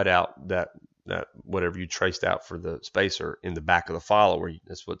you cut out that whatever you traced out for the spacer in the back of the follower.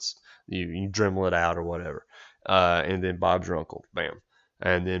 That's what's you Dremel it out or whatever, and then Bob's your uncle, bam.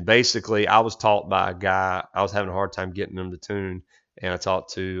 And then basically, I was taught by a guy. I was having a hard time getting them to tune, and I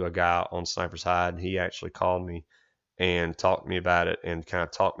talked to a guy on Sniper's Hide. He actually called me and talked to me about it and kind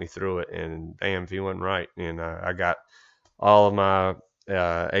of talked me through it. And damn, if he wasn't right. And I got all of my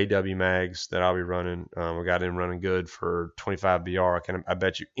AW mags that I'll be running. I got them running good for 25 BR. I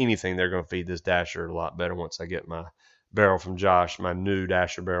bet you anything they're going to feed this dasher a lot better once I get my barrel from Josh, my new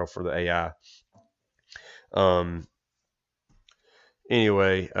dasher barrel for the AI.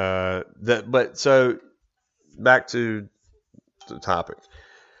 Anyway, so back to the topic.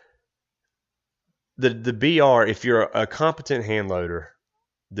 The BR, if you're a competent hand loader,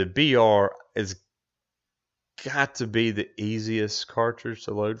 the BR is got to be the easiest cartridge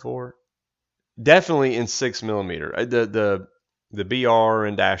to load for. Definitely in 6mm. The BR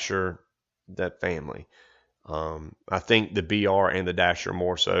and Dasher, that family. I think the BR and the Dasher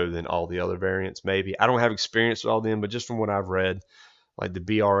more so than all the other variants. Maybe I don't have experience with all them, but just from what I've read, like the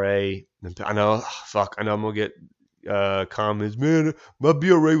BRA, I know I'm gonna get comments. Man, my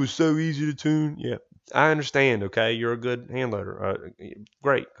BRA was so easy to tune. Yeah, I understand. Okay, you're a good hand loader.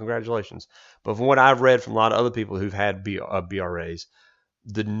 Great, congratulations. But from what I've read from a lot of other people who've had BRAs,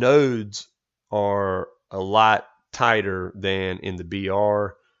 the nodes are a lot tighter than in the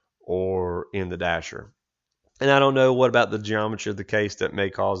BR or in the Dasher. And I don't know what about the geometry of the case that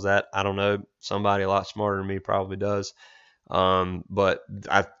may cause that. I don't know. Somebody a lot smarter than me probably does. But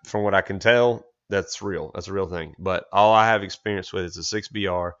from what I can tell, that's real. That's a real thing. But all I have experience with is the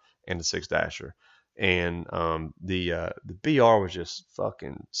 6BR and the 6 Dasher. And the BR was just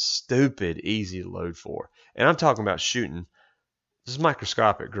fucking stupid easy to load for. And I'm talking about shooting just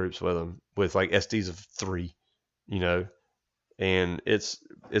microscopic groups with them with like SDs of 3, you know. And it's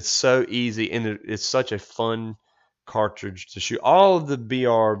so easy, and it's such a fun cartridge to shoot. All of the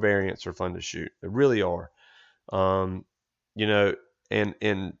BR variants are fun to shoot. They really are. You know,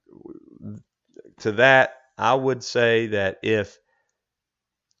 and to that, I would say that if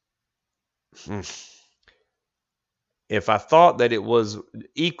I thought that it was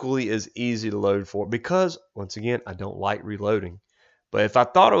equally as easy to load for, because once again, I don't like reloading. But if I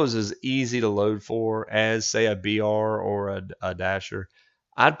thought it was as easy to load for as, say, a BR or a Dasher,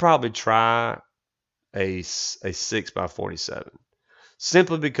 I'd probably try a 6x47.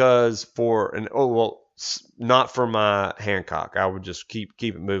 Simply because not for my Hancock. I would just keep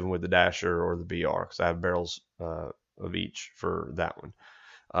it moving with the Dasher or the BR because I have barrels of each for that one.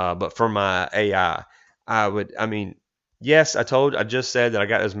 But for my AI, yes, I just said that I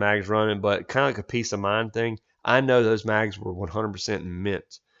got those mags running, but kind of like a peace of mind thing. I know those mags were 100%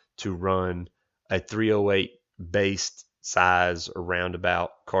 meant to run a 308 based size or roundabout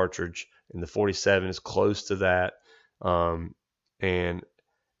cartridge, and the 47 is close to that. And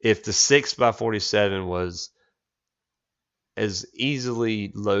if the 6x47 was as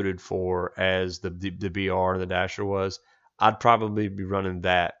easily loaded for as the BR and the Dasher was, I'd probably be running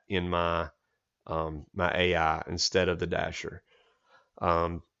that in my AI instead of the Dasher.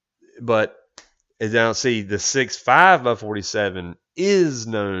 But now see, the 6.5x47 is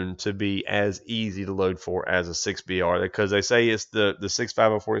known to be as easy to load for as a 6BR, because they say it's the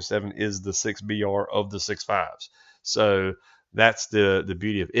 6.5x47 is the 6BR of the 6.5s. So that's the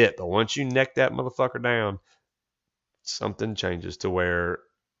beauty of it. But once you neck that motherfucker down, something changes to where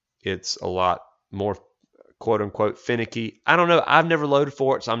it's a lot more quote unquote finicky. I don't know. I've never loaded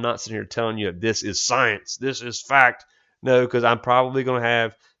for it, so I'm not sitting here telling you this is science, this is fact. No, because I'm probably going to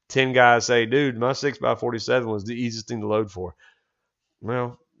have 10 guys say, dude, my 6x47 was the easiest thing to load for.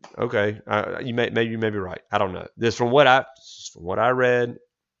 Well, okay. You may be right. I don't know. From what I read,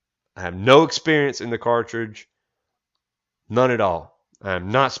 I have no experience in the cartridge. None at all. I'm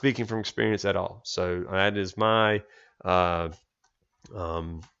not speaking from experience at all. So that is my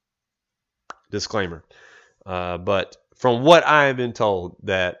disclaimer. But from what I have been told,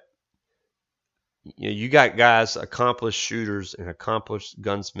 that you got guys, accomplished shooters and accomplished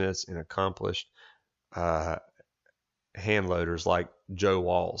gunsmiths and accomplished hand loaders like Joe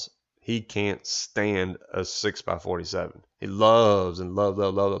Walls. He can't stand a 6x47. He loves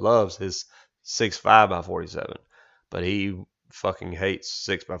his 6.5x47, but he fucking hates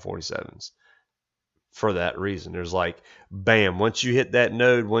 6x47s for that reason. There's like, bam, once you hit that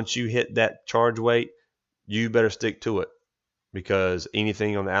node, once you hit that charge weight, you better stick to it, because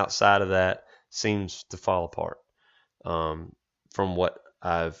anything on the outside of that seems to fall apart, from what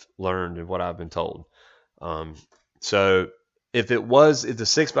I've learned and what I've been told. So if the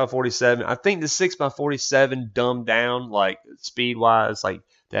 6x47, I think the 6x47 dumbed down, like speed wise, like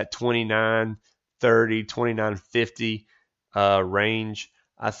that 2930, 2950 range,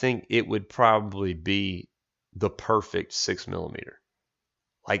 I think it would probably be the perfect 6mm.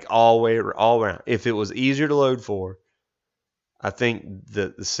 Like all around. If it was easier to load for, I think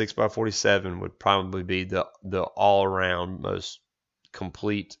the 6x47 would probably be the all around most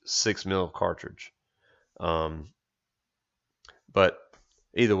complete 6 mil cartridge. But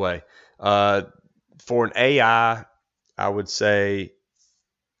either way, for an I would say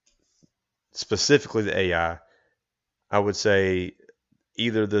specifically the I would say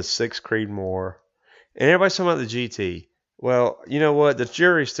either the 6 Creedmoor, and everybody's talking about the GT. Well, you know what? The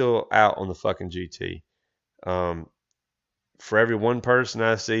jury's still out on the fucking GT. For every one person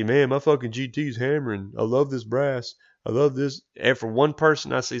I see, man, my fucking GT's hammering. I love this brass. I love this. And for one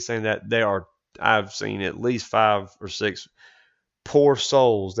person I see saying that, I've seen at least 5 or 6 poor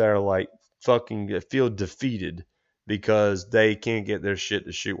souls that are like fucking feel defeated because they can't get their shit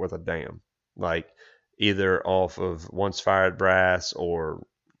to shoot worth a damn. Like either off of once fired brass or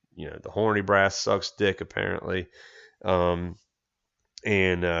the horny brass sucks dick apparently.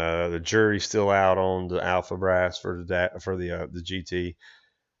 And the jury's still out on the alpha brass for the GT.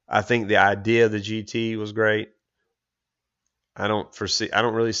 I think the idea of the GT was great. I don't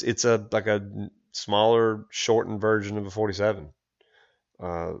really. It's like a smaller, shortened version of a 47.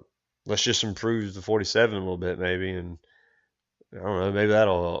 Let's just improve the 47 a little bit, maybe, and I don't know, maybe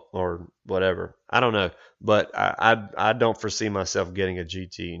that'll or whatever. I don't know, but I don't foresee myself getting a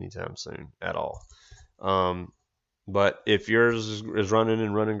GT anytime soon at all. But if yours is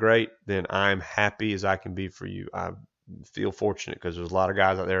running great, then I'm happy as I can be for you. I feel fortunate because there's a lot of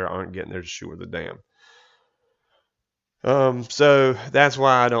guys out there that aren't getting there to shoot with a damn. So that's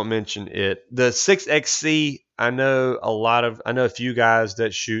why I don't mention it. The 6XC, I know a few guys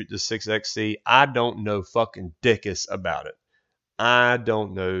that shoot the 6XC. I don't know fucking dickus about it. I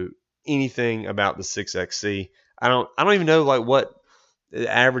don't know anything about the 6XC. I don't even know like what the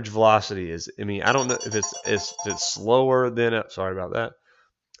average velocity is. I mean, I don't know if it's slower than sorry about that.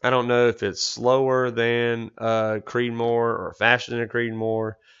 I don't know if it's slower than Creedmoor or faster than a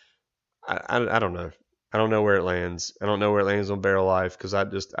Creedmoor. I don't know. I don't know where it lands. I don't know where it lands on Barrel Life because I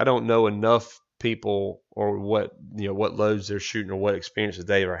don't know enough people or what loads they're shooting or what experiences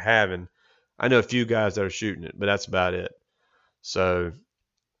they are having. I know a few guys that are shooting it, but that's about it. So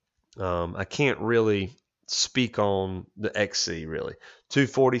I can't really speak on the XC really.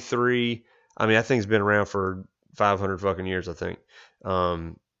 243. I mean, that thing's been around for 500 fucking years, I think.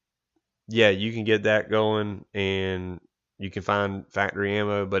 Yeah, you can get that going and you can find factory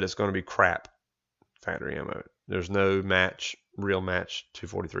ammo, but it's going to be crap factory ammo. There's no real match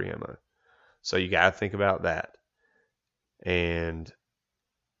 243 ammo. So you got to think about that. And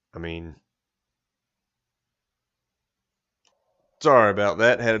I mean, sorry about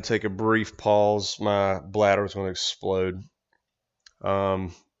that. Had to take a brief pause. My bladder was going to explode.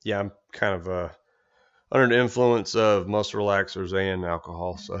 Yeah, I'm kind of under the influence of muscle relaxers and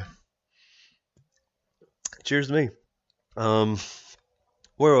alcohol. So, cheers to me.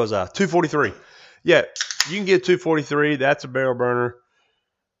 Where was I? 243. Yeah, you can get 243. That's a barrel burner.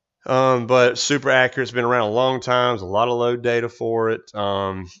 But super accurate. It's been around a long time. There's a lot of load data for it. It's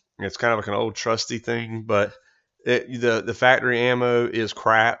kind of like an old trusty thing, but the factory ammo is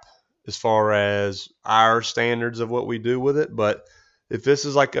crap as far as our standards of what we do with it. But if this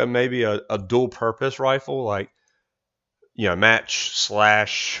is like maybe a dual purpose rifle, like match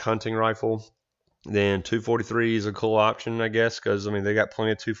 / hunting rifle, then 243 is a cool option, I guess, because I mean they got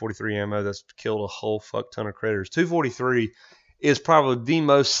plenty of 243 ammo that's killed a whole fuck ton of critters. 243 is probably the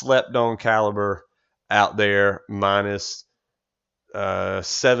most slept on caliber out there, minus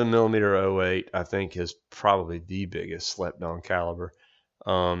 7mm 08. I think is probably the biggest slept on caliber.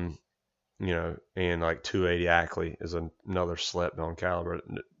 And like 280 Ackley is another slept on caliber.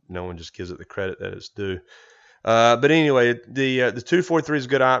 No one just gives it the credit that it's due. But anyway, the 243 is a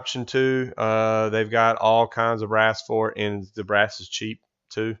good option too. They've got all kinds of brass for it, and the brass is cheap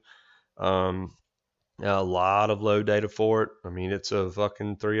too. A lot of load data for it. I mean, it's a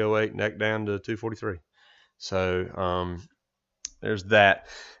fucking 308 neck down to 243. So there's that.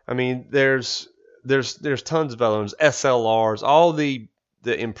 I mean, there's tons of other ones, SLRs, all the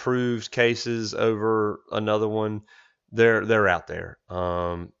improved cases over another one. They're out there.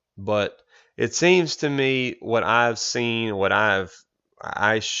 But it seems to me what I've seen, what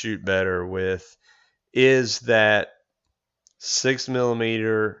I shoot better with, is that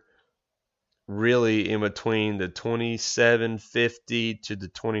 6mm really in between the 2750 to the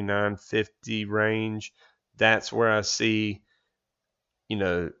 2950 range. That's where I see,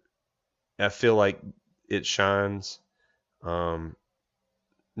 I feel like it shines. Now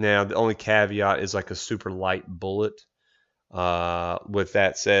the only caveat is like a super light bullet. With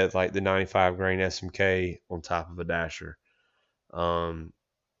that said, like the 95 grain SMK on top of a dasher.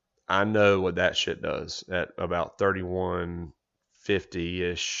 I know what that shit does at about 31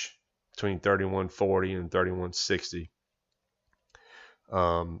 3150-ish, between 3140 and 3160.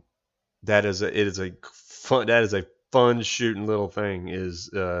 That is a fun shooting little thing. Is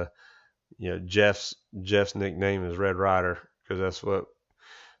Jeff's nickname is Red Rider, because that's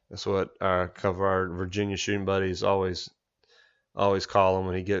what a couple of our Virginia shooting buddies always call him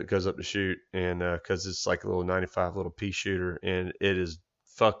when he goes up to shoot, and because it's like a little 95 little pea shooter, and it is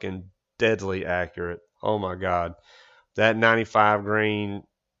fucking deadly accurate. Oh my god, that 95 grain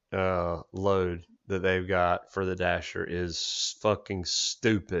load that they've got for the Dasher is fucking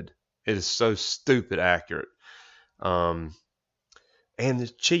stupid. It is so stupid accurate. And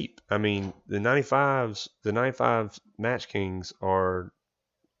it's cheap. I mean, the 95 Match Kings are,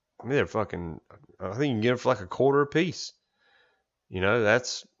 I mean, they're fucking, I think you can get them for like a quarter a piece.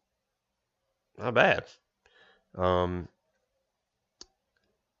 That's not bad.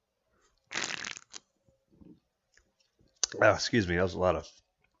 Excuse me, that was a lot of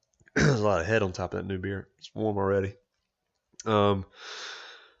there's a lot of head on top of that new beer. It's warm already. But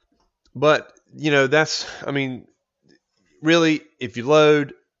I mean, really, if you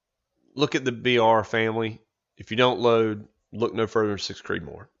load, look at the BR family. If you don't load, look no further than 6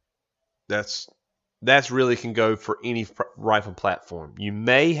 Creedmoor. That's really can go for any rifle platform. You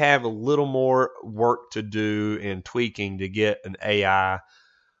may have a little more work to do and tweaking to get an AI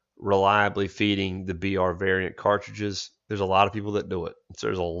reliably feeding the BR variant cartridges. There's a lot of people that do it. So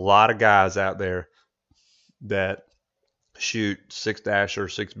there's a lot of guys out there that shoot 6 Dasher,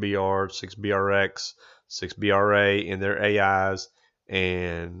 6 BR, 6 BRX, 6 BRA in their AIs,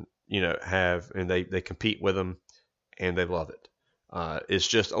 and they compete with them, and they love it. It's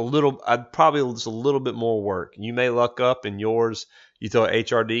just probably just a little bit more work. You may luck up in yours, you throw an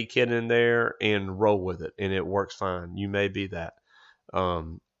HRD kit in there and roll with it, and it works fine. You may be that.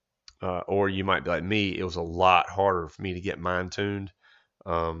 Or you might be like me. It was a lot harder for me to get mine tuned.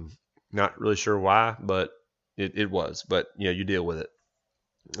 Not really sure why, but it was. But you deal with it.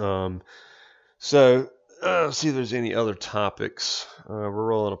 So see if there's any other topics. We're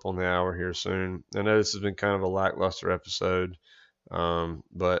rolling up on the hour here soon. I know this has been kind of a lackluster episode,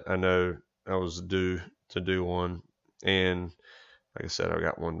 but I know I was due to do one, and like I said, I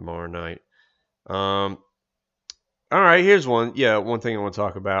got one tomorrow night. All right, here's one. Yeah, one thing I want to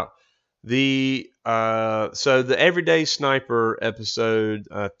talk about. So the Everyday Sniper episode,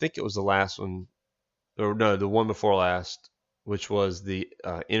 I think it was the last one, or no, the one before last, which was the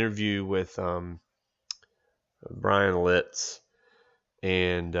interview with Brian Litz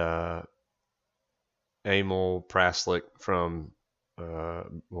and Emil Praslick from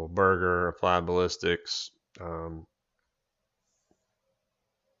Berger Applied Ballistics,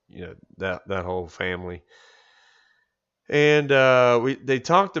 that whole family. And they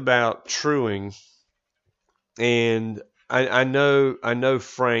talked about truing, and I know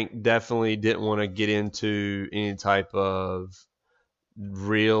Frank definitely didn't want to get into any type of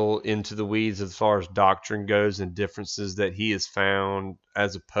real into the weeds as far as doctrine goes and differences that he has found,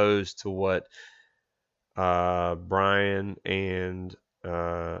 as opposed to what Brian and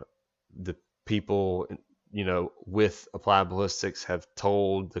the people with Applied Ballistics have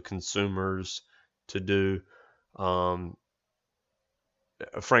told the consumers to do.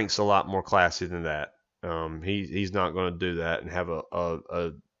 Frank's a lot more classy than that. He's not going to do that and have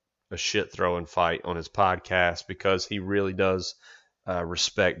a shit throwing fight on his podcast, because he really does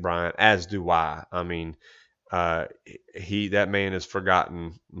respect Brian, as do I. I mean, that man has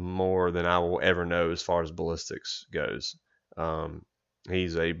forgotten more than I will ever know as far as ballistics goes.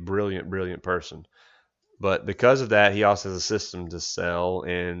 He's a brilliant person, but because of that, he also has a system to sell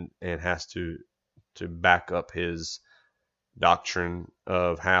and has to back up his doctrine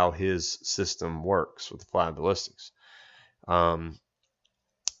of how his system works with Applied Ballistics.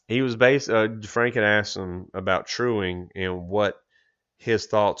 He was Frank had asked him about truing and what his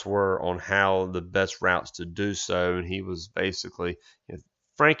thoughts were on how the best routes to do so, and he was basically,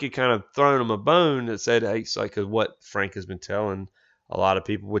 Frank had kind of thrown him a bone that said, hey, it's like what Frank has been telling a lot of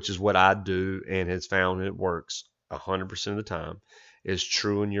people, which is what I do and has found it works 100% of the time, is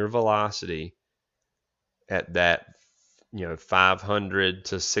truing your velocity at that 500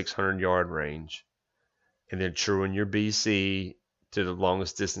 to 600 yard range, and then truing your BC to the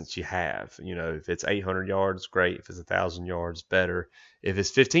longest distance you have. If it's 800 yards, great. If it's 1,000 yards, better. If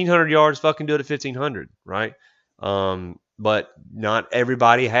it's 1,500 yards, fucking do it at 1,500, right? But not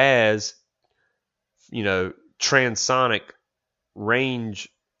everybody has, transonic range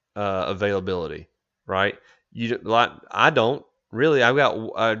availability, right? I don't really.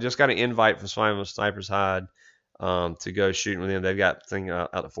 I just got an invite from Sniper's Hide to go shooting with them. They've got thing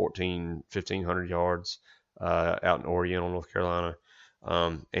out to 1,500 yards. out in Oriental, North Carolina.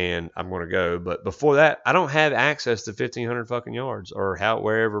 And I'm going to go. But before that, I don't have access to 1,500 fucking yards or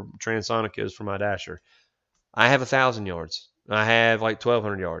wherever Transonic is for my dasher. I have 1,000 yards. I have like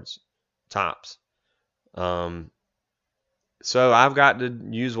 1,200 yards tops. So I've got to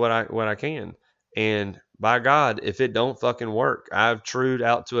use what I can. And by God, if it don't fucking work, I've trued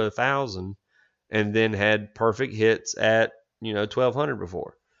out to 1,000 and then had perfect hits at 1,200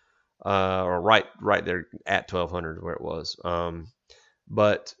 before, or right there at 1,200 where it was.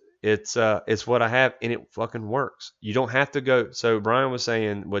 But it's what I have, and it fucking works. You don't have to go. So Brian was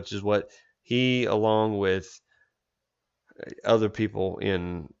saying, which is what he, along with other people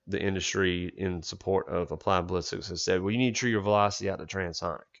in the industry in support of applied ballistics, has said, well, you need to true your velocity out to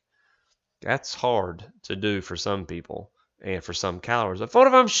transonic. That's hard to do for some people and for some calibers. But what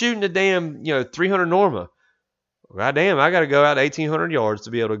if I'm shooting a damn 300 Norma? God damn, I got to go out 1,800 yards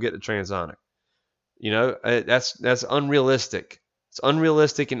to be able to get to transonic. That's unrealistic. It's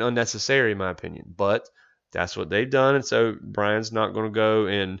unrealistic and unnecessary, in my opinion. But that's what they've done, and so Brian's not going to go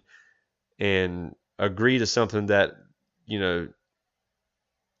and agree to something that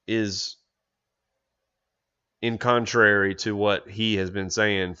is in contrary to what he has been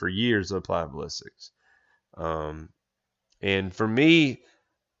saying for years of applied ballistics. And for me,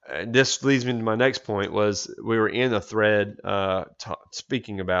 this leads me to my next point. Was we were in a thread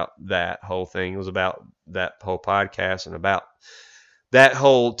speaking about that whole thing. It was about that whole podcast and about that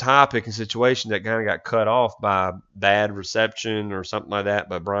whole topic and situation that kind of got cut off by bad reception or something like that.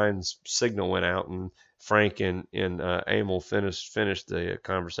 But Brian's signal went out, and Frank and Emil finished the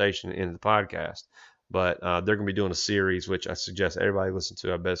conversation in the podcast. But they're going to be doing a series, which I suggest everybody listen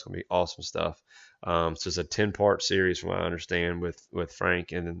to. I bet it's going to be awesome stuff. So it's a 10-part series, from what I understand, with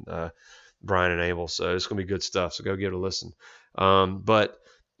Frank and Brian and Abel. So it's going to be good stuff. So go give it a listen. But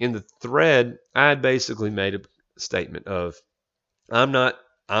in the thread, I had basically made a statement of, I'm not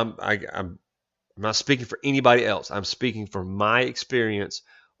speaking for anybody else. I'm speaking from my experience,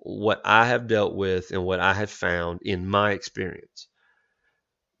 what I have dealt with, and what I have found in my experience.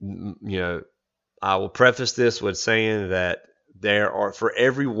 I will preface this with saying that there are, for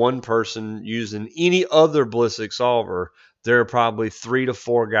every one person using any other ballistic solver, there are probably 3 to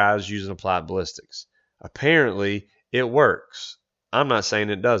 4 guys using applied ballistics. Apparently, it works. I'm not saying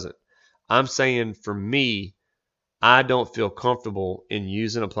it doesn't. I'm saying, for me, I don't feel comfortable in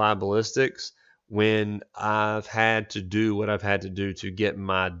using applied ballistics when I've had to do what I've had to do to get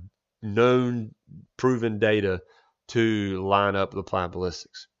my known proven data to line up with applied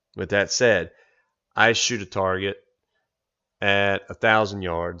ballistics. With that said, I shoot a target at 1,000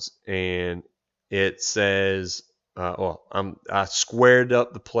 yards, and it says, I squared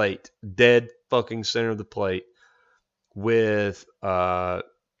up the plate, dead fucking center of the plate, with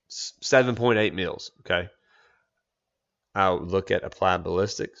 7.8 mils. Okay, I would look at applied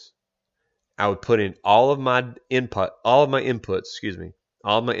ballistics. I would put in all of my inputs. All of my inputs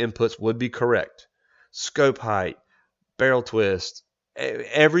would be correct. Scope height, barrel twist,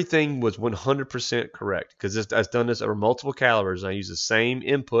 everything was 100% correct, because I've done this over multiple calibers. I use the same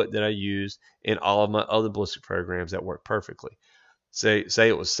input that I use in all of my other ballistic programs that work perfectly. Say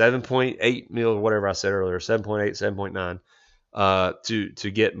it was 7.8 mil, whatever I said earlier, 7.8, 7.9,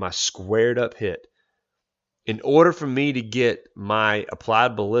 to get my squared up hit. In order for me to get my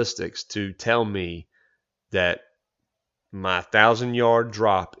applied ballistics to tell me that my 1,000 yard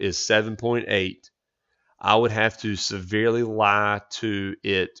drop is 7.8, I would have to severely lie to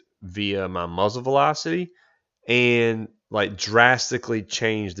it via my muzzle velocity and like drastically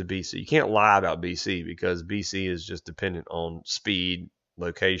change the BC. You can't lie about BC, because BC is just dependent on speed,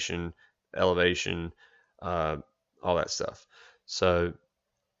 location, elevation, all that stuff. So,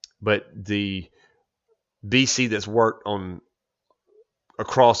 but the BC that's worked on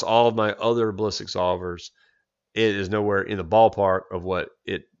across all of my other ballistic solvers, it is nowhere in the ballpark of what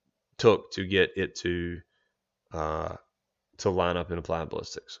it took to get it to line up in applied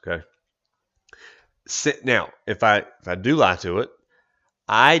ballistics. Okay. Now, if I do lie to it,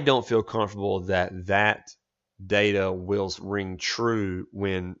 I don't feel comfortable that data will ring true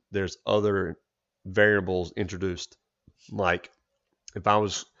when there's other variables introduced. Like if I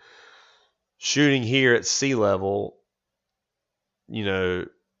was shooting here at sea level, and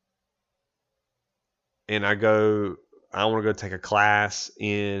I want to go take a class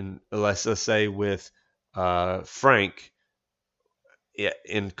in, let's say, with Frank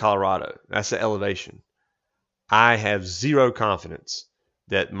in Colorado. That's the elevation. I have zero confidence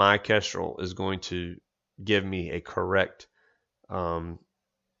that my Kestrel is going to give me a correct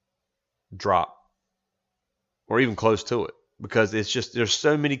drop, or even close to it, because it's just, there's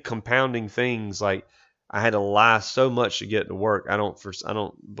so many compounding things. Like I had to lie so much to get to work. I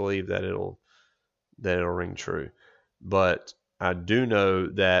don't believe that it'll ring true. But I do know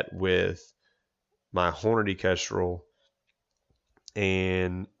that with my Hornady Kestrel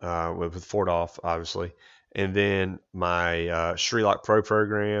and with Ford off, obviously, and then my Shrelock Pro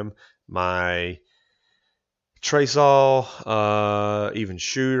program, my Traceall, even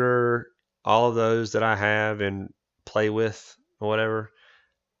Shooter, all of those that I have and play with or whatever,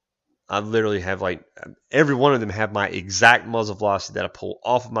 I literally have like every one of them have my exact muzzle velocity that I pull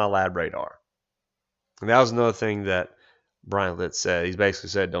off of my lab radar. And that was another thing that Brian Litz said. He basically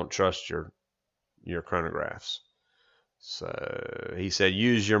said, don't trust your chronographs. So he said,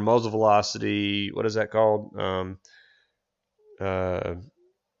 use your muzzle velocity. What is that called?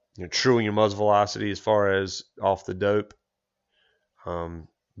 Truing your muzzle velocity as far as off the dope.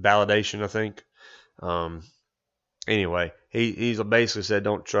 Validation, I think. Anyway, he's basically said,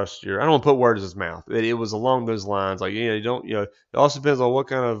 don't trust your. I don't want to put words in his mouth. It was along those lines. Like, you don't. It also depends on what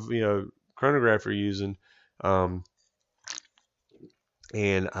kind of chronograph you're using.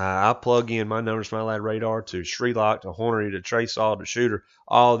 And I plug in my numbers from my lab radar to Shrelock, to Hornady, to Traceall, to Shooter,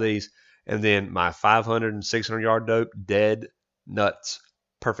 all these, and then my 500 and 600 yard dope, dead nuts,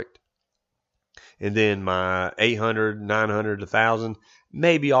 perfect. And then my 800, 900, 1,000,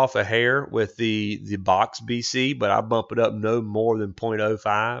 maybe off a hair with the box BC, but I bump it up no more than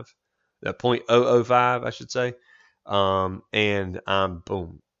 0.05, 0.005, I should say. And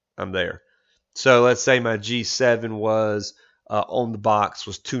boom, I'm there. So let's say my G7 was on the box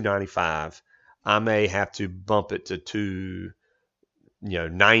was 295. I may have to bump it to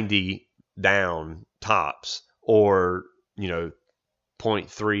 90 down tops, or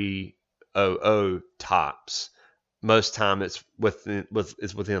 0.300 tops. Most time it's within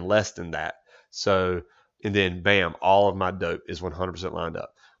less than that. So, and then bam, all of my dope is 100% lined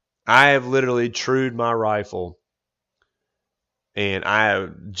up. I have literally trued my rifle, and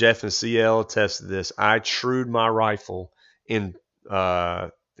Jeff and CL tested this. I trued my rifle in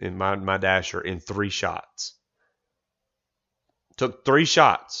my dasher in 3 shots. Took 3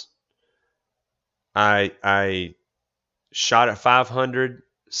 shots. I shot at 500.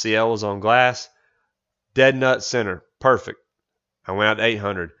 CL was on glass. Dead nut center. Perfect. I went out to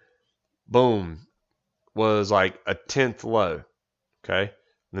 800. Boom. Was like a 10th low. Okay.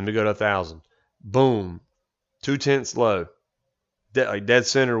 Let me go to 1,000. Boom. 2/10 low. Dead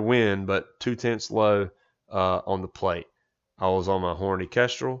center win, but 2/10 low on the plate. I was on my Hornady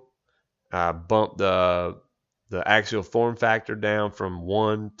Kestrel. I bumped the axial form factor down from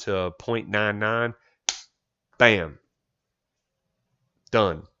 1 to 0.99. Bam.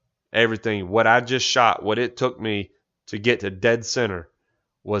 Done. Everything. What I just shot, what it took me to get to dead center,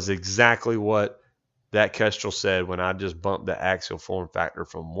 was exactly what that Kestrel said when I just bumped the axial form factor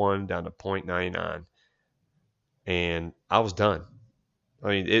from 1 down to 0.99. And I was done. I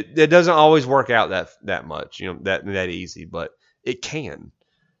mean, it doesn't always work out that much, that easy, but it can.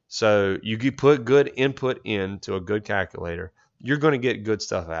 So you can put good input into a good calculator, you're going to get good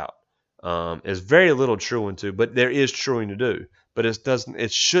stuff out. There's very little truing to, but there is truing to do. But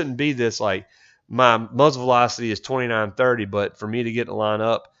it shouldn't be this like my muzzle velocity is 2930, but for me to get the line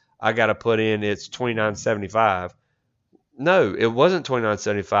up, I got to put in it's 2975. No, it wasn't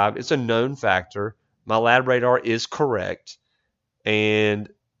 2975. It's a known factor. My lab radar is correct. And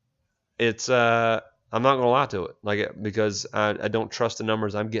it's I'm not gonna lie to it, because I don't trust the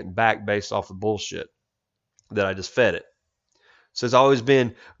numbers I'm getting back based off the bullshit that I just fed it. So it's always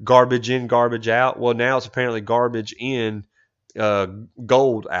been garbage in, garbage out. Well, now it's apparently garbage in,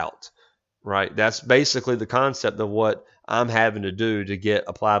 gold out, right? That's basically the concept of what I'm having to do to get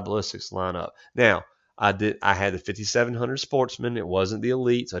Applied Ballistics to line up. Now, I had the 5700 Sportsman. It wasn't the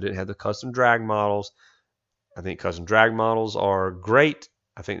Elite, so I didn't have the custom drag models. I think custom drag models are great.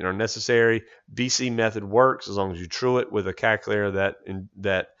 I think they're necessary. BC method works as long as you true it with a calculator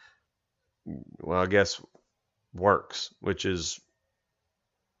that I guess works, which is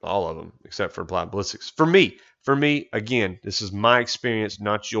all of them except for Applied Ballistics. For me, again, this is my experience,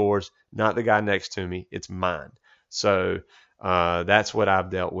 not yours, not the guy next to me. It's mine. So that's what I've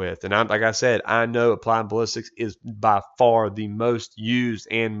dealt with. And like I said, I know Applied Ballistics is by far the most used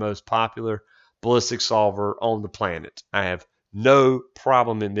and most popular ballistic solver on the planet. I have no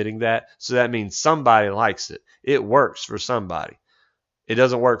problem admitting that. So that means somebody likes it. It works for somebody. It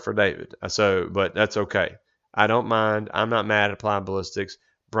doesn't work for David. But that's okay. I don't mind. I'm not mad at Applied Ballistics.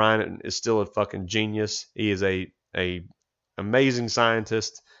 Brian is still a fucking genius. He is a amazing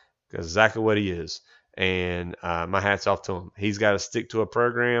scientist. That's exactly what he is. And my hat's off to him. He's got to stick to a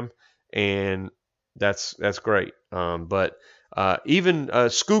program, and that's great. But Even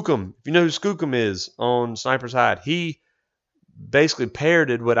Skookum, if you know who Skookum is on Sniper's Hide, he basically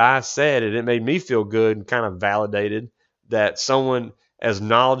parroted what I said, and it made me feel good and kind of validated that someone as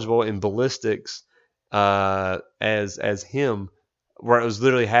knowledgeable in ballistics as him, where it was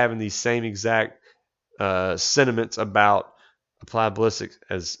literally having these same exact sentiments about applied ballistics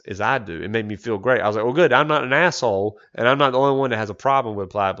as I do. It made me feel great. I was like, well, good. I'm not an asshole, and I'm not the only one that has a problem with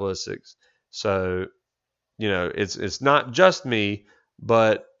applied ballistics. So, it's not just me,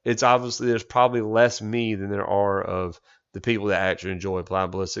 but it's obviously there's probably less me than there are of the people that actually enjoy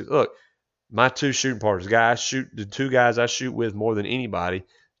applied ballistics. Look, my two shooting partners, the two guys I shoot with more than anybody,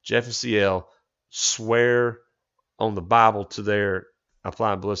 Jeff and CL, swear on the Bible to their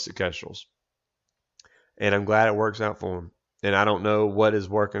applied ballistic kestrels. And I'm glad it works out for them. And I don't know what is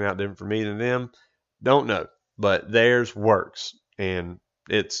working out different for me than them. Don't know. But theirs works. And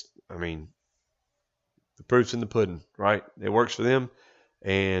the proof's in the pudding, right? It works for them,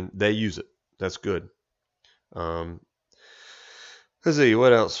 and they use it. That's good. Let's see,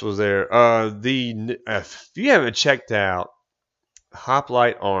 what else was there? If you haven't checked out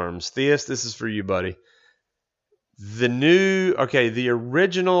Hoplite Arms, Theus, this is for you, buddy. The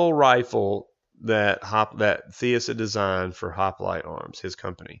original rifle that Theus had designed for Hoplite Arms, his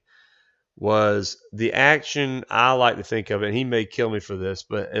company, was the action. I like to think of it, and he may kill me for this,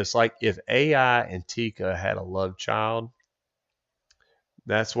 but it's like if AI and Tika had a love child.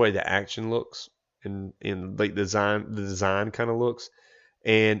 That's the way the action looks, and like the design kind of looks,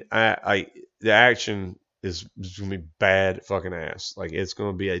 and the action is gonna be bad fucking ass. Like it's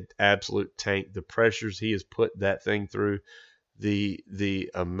gonna be an absolute tank. The pressures he has put that thing through,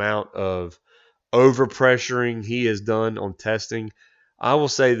 the amount of overpressuring he has done on testing. I will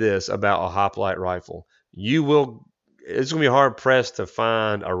say this about a hoplite rifle: it's gonna be hard pressed to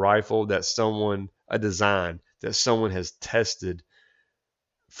find a rifle a design that someone has tested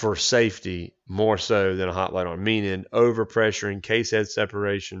for safety more so than a hoplite arm, meaning overpressuring, case head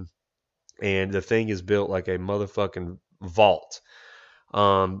separation, and the thing is built like a motherfucking vault.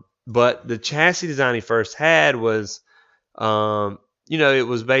 But the chassis design he first had was, it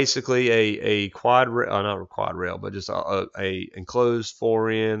was basically a quad rail, not a quad rail, but just a enclosed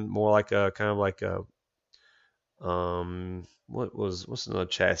fore-end, more like a kind of like a what's another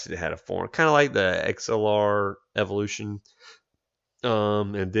chassis that had a fore-end, kind of like the XLR Evolution.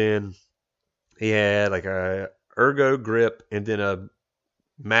 And then he had like a ergo grip, and then a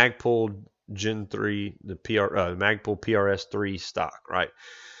Magpul Gen 3, the Magpul PRS 3 stock, right?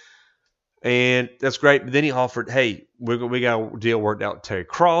 And that's great. But then he offered, hey, we got a deal worked out with Terry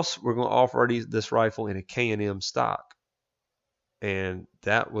Cross. We're going to offer this rifle in a K&M stock. And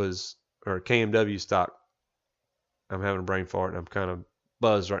that was, or KMW stock. I'm having a brain fart, and I'm kind of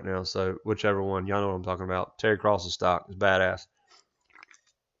buzzed right now. So whichever one, y'all know what I'm talking about. Terry Cross's stock is badass.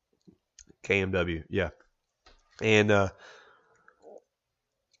 KMW, yeah. And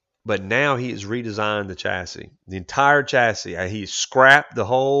but now he has redesigned the chassis, the entire chassis. He scrapped the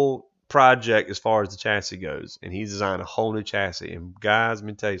whole project as far as the chassis goes, and he designed a whole new chassis. And guys, let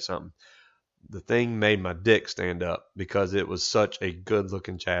me tell you something: the thing made my dick stand up because it was such a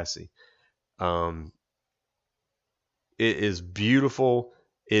good-looking chassis. It is beautiful.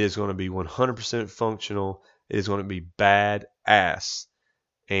 It is going to be 100% functional. It is going to be badass.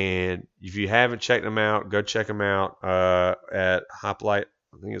 And if you haven't checked them out, go check them out at Hoplite.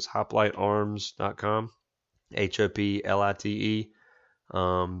 I think it's hoplitearms.com, HOPLITE.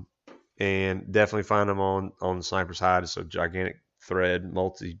 And definitely find them on the Sniper's Hide. It's a gigantic thread,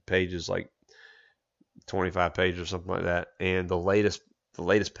 multi-pages, like 25 pages or something like that. And the latest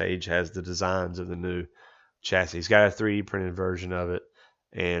page has the designs of the new chassis. He's got a 3D printed version of it.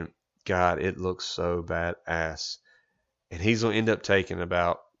 And God, it looks so badass. And he's going to end up taking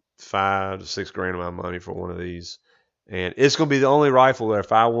about $5 to $6 grand of my money for one of these. And it's going to be the only rifle where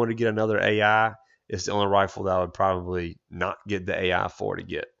if I want to get another AI, it's the only rifle that I would probably not get the AI for to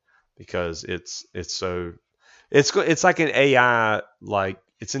get, because it's like an AI, like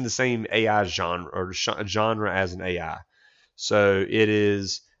it's in the same AI genre as an AI. So it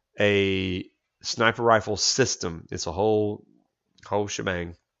is a sniper rifle system. It's a whole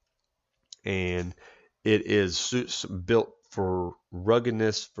shebang. And it is built for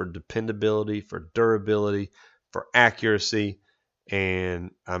ruggedness, for dependability, for durability, for accuracy.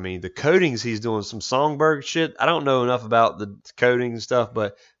 And I mean, the coatings, he's doing some Songbird shit. I don't know enough about the coating and stuff,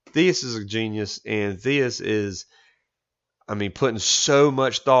 but Theus is a genius, and Theus is, putting so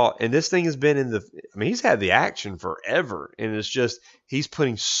much thought. And this thing has been he's had the action forever, and it's just, he's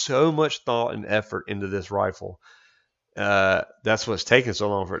putting so much thought and effort into this rifle. That's what's taken so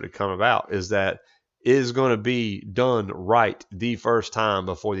long for it to come about, is that is going to be done right the first time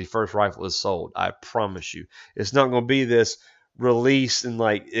before the first rifle is sold. I promise you. It's not going to be this release and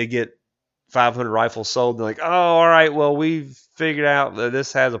like it get 500 rifles sold and like, oh, all right, well, we've figured out that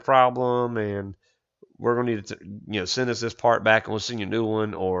this has a problem and we're going to need to, send us this part back and we'll send you a new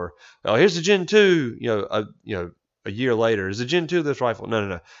one. Or, oh, here's the Gen 2, a year later. Is the Gen 2 this rifle?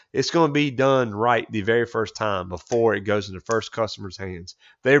 No. It's going to be done right the very first time before it goes into the first customer's hands.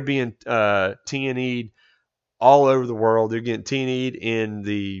 They're being T&E'd all over the world. They're getting T&E'd in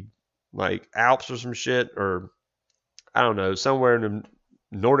the like Alps or some shit, or I don't know, somewhere in the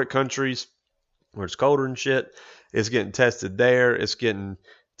Nordic countries where it's colder and shit. It's getting tested there. It's getting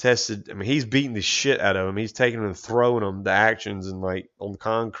tested. I mean, he's beating the shit out of them. He's taking them and throwing them the actions and like on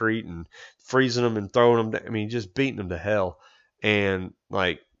concrete and freezing them and throwing them. I mean, just beating them to hell. And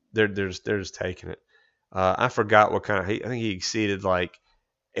like they're just taking it. I forgot what kind of. I think he exceeded like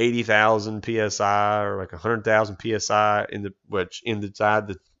 80,000 psi or like 100,000 psi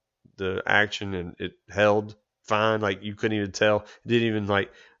inside the action, and it held fine. Like you couldn't even tell. It didn't even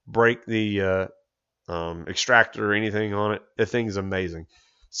like break the extractor or anything on it. The thing's amazing.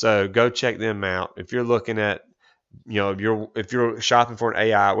 So go check them out if you're looking at, if you're shopping for an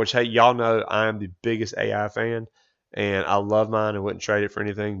AI. Which, hey, y'all know I am the biggest AI fan, and I love mine and wouldn't trade it for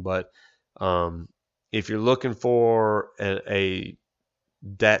anything. But if you're looking for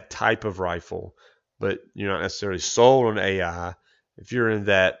that type of rifle, but you're not necessarily sold on AI, if you're in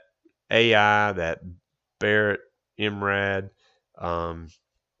that AI, that Barrett, MRAD,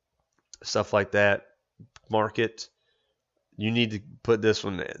 stuff like that market, you need to put this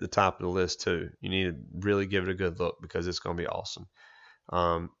one at the top of the list too. You need to really give it a good look because it's going to be awesome.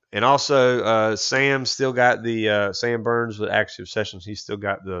 And also, Sam still got the Sam Burns with Accuracy Obsessions. He's still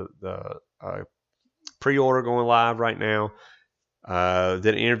got the pre-order going live right now.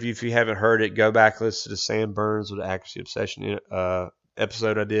 Did an interview. If you haven't heard it, go back, listen to Sam Burns with the Accuracy Obsession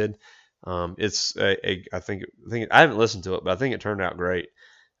episode I did. It's I think I haven't listened to it, but I think it turned out great.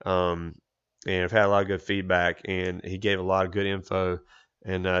 And I've had a lot of good feedback, and he gave a lot of good info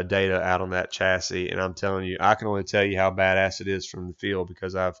and data out on that chassis. And I'm telling you, I can only tell you how badass it is from the field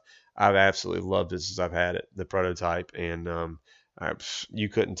because I've absolutely loved it since I've had it, the prototype. And you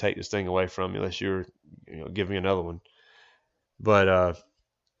couldn't take this thing away from me unless you were, give me another one. But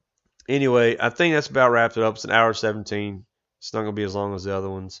anyway, I think that's about wrapped it up. It's an hour 17. It's not going to be as long as the other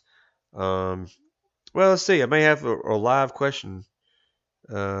ones. Well, let's see. I may have a live question.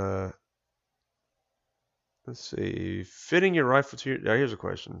 Let's see. Fitting your rifle to your... here's a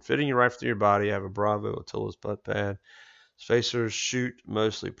question. Fitting your rifle to your body. I have a Bravo, a toolless butt pad. Spacers shoot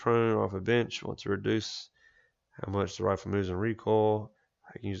mostly prone off a bench. Want to reduce how much the rifle moves in recoil.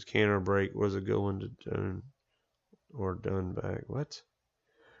 I can use a canter brake. What is a good one to do? Or done back. What?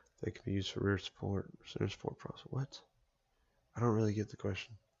 They can be used for rear support, center support process. What? I don't really get the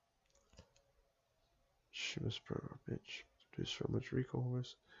question. Shoot must prone off a bench. Reduce how much recoil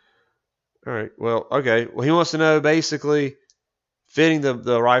was. All right. Well, okay. Well, he wants to know basically fitting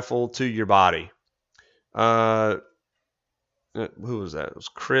the rifle to your body. Who was that? It was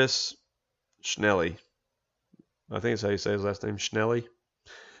Chris Schnelly. I think that's how you say his last name, Schnelly.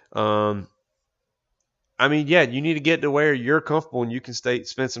 I mean, yeah, you need to get to where you're comfortable and you can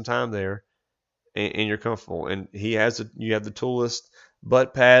spend some time there, and you're comfortable. And you have the toolless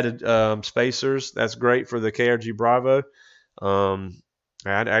butt padded spacers. That's great for the KRG Bravo.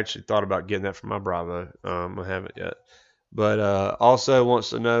 I actually thought about getting that for my Bravo. I haven't yet. But also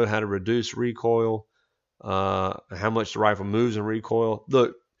wants to know how to reduce recoil, how much the rifle moves in recoil.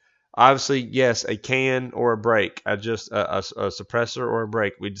 Look, obviously, yes, a can or a brake. A suppressor or a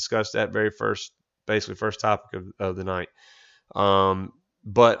brake. We discussed that first topic of the night.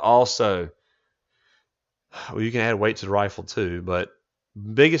 But also, well, you can add weight to the rifle too. But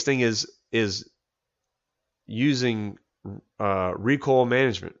biggest thing is using recoil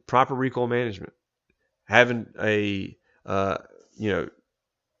management, proper recoil management, having a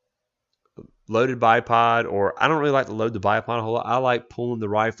loaded bipod, or I don't really like to load the bipod a whole lot. I like pulling the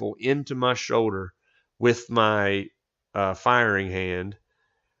rifle into my shoulder with my firing hand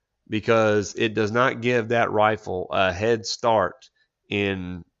because it does not give that rifle a head start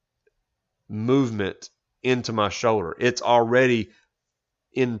in movement into my shoulder. It's already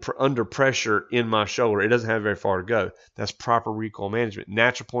under pressure in my shoulder. It doesn't have very far to go. That's proper recoil management.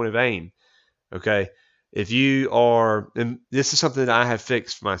 Natural point of aim. Okay. If you are, and this is something that I have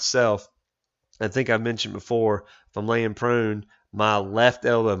fixed myself. I think I mentioned before, if I'm laying prone, my left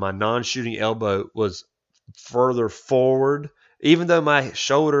elbow, my non-shooting elbow was further forward, even though my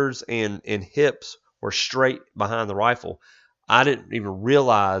shoulders and hips were straight behind the rifle. I didn't even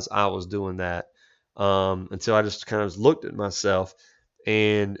realize I was doing that until I just kind of looked at myself.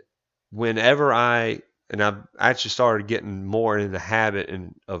 And whenever I actually started getting more in the habit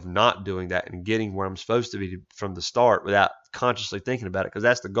of not doing that and getting where I'm supposed to be from the start without consciously thinking about it, because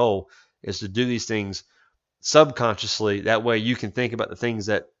that's the goal, is to do these things subconsciously. That way you can think about the things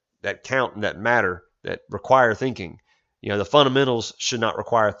that count and that matter, that require thinking. The fundamentals should not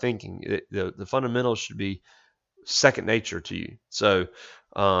require thinking. The fundamentals should be second nature to you. So,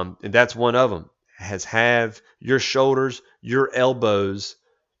 and that's one of them. Have your shoulders, your elbows,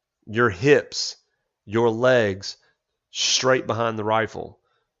 your hips, your legs straight behind the rifle,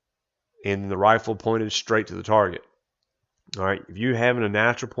 and the rifle pointed straight to the target. All right. If you're having a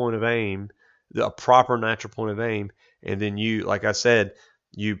natural point of aim, a proper natural point of aim, and then you, like I said,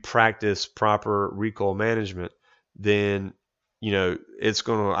 you practice proper recoil management, then it's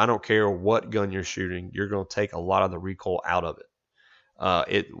gonna. I don't care what gun you're shooting, you're gonna take a lot of the recoil out of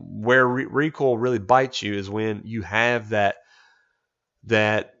it. Where recoil really bites you is when you have that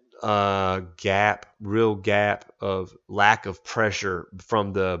real gap of lack of pressure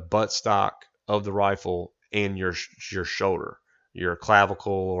from the buttstock of the rifle and your shoulder, your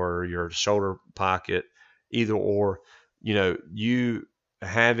clavicle or your shoulder pocket, either or. You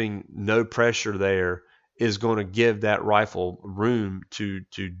having no pressure there is going to give that rifle room to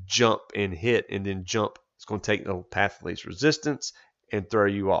jump and hit, and then jump. It's going to take the path of least resistance and throw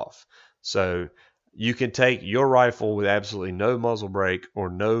you off. So you can take your rifle with absolutely no muzzle brake or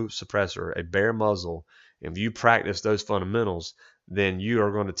no suppressor, a bare muzzle. If you practice those fundamentals, then you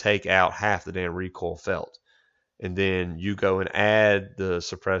are going to take out half the damn recoil felt. And then you go and add the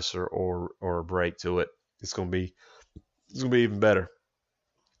suppressor or brake to it. It's going to be even better.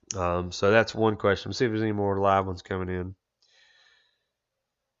 So that's one question. Let's see if there's any more live ones coming in.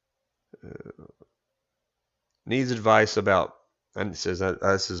 Needs advice about, and it says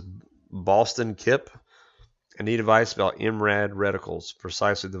this is Boston Kip. I need advice about MRAD reticles,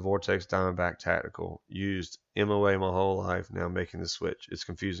 precisely the Vortex Diamondback Tactical. Used MOA my whole life, now making the switch. It's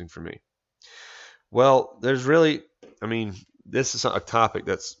confusing for me. Well, there's really, this is a topic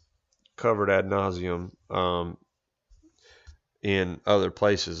that's covered ad nauseum in other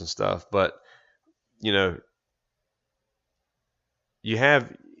places and stuff, but you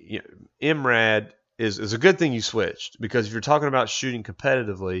have MRAD is a good thing you switched, because if you're talking about shooting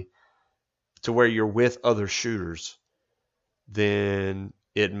competitively to where you're with other shooters, then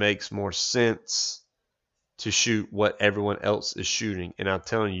it makes more sense to shoot what everyone else is shooting. And I'm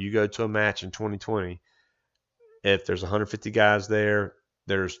telling you, you go to a match in 2020, if there's 150 guys there,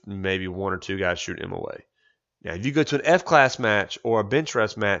 there's maybe one or two guys shooting MOA. Now, if you go to an F-class match or a bench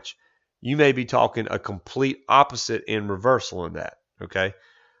rest match, you may be talking a complete opposite and reversal in that, okay?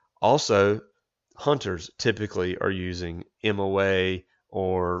 Also, hunters typically are using MOA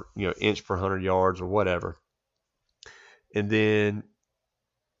or inch per 100 yards or whatever. And then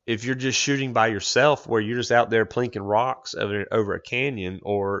if you're just shooting by yourself, where you're just out there plinking rocks over a canyon,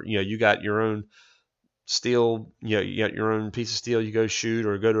 or you got your own steel, you got your own piece of steel you go shoot,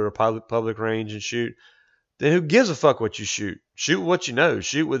 or go to a public range and shoot, then who gives a fuck what you shoot? Shoot what you know.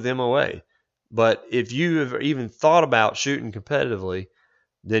 Shoot with MOA. But if you have even thought about shooting competitively,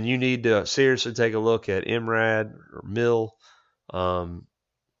 then you need to seriously take a look at MRAD or MIL, and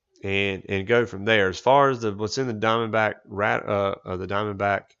go from there. As far as what's in the Diamondback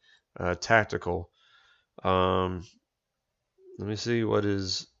Tactical, let me see what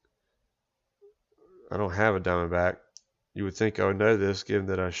is. I don't have a Diamondback. You would think I would know this, given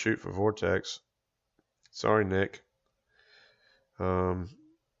that I shoot for Vortex. Sorry, Nick. Let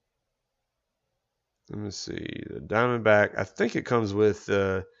me see. The Diamondback, I think it comes with,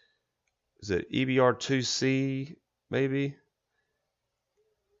 is it EBR2C, maybe?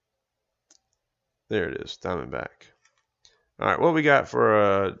 There it is, Diamondback. All right, what we got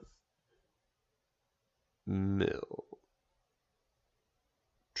for a MIL?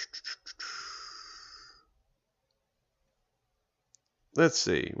 Let's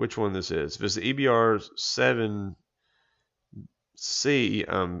see which one this is. If it's the EBR7C,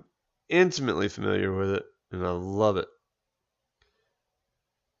 I'm intimately familiar with it, and I love it.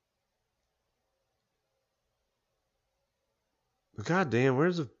 But goddamn,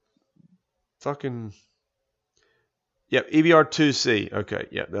 where's the fucking... Yep, EBR2C. Okay,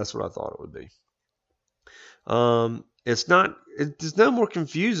 yeah, that's what I thought it would be. It's no more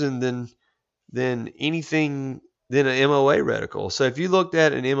confusing than anything than an MOA reticle. So if you looked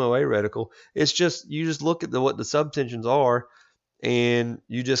at an MOA reticle, it's just, you just look at what the subtensions are and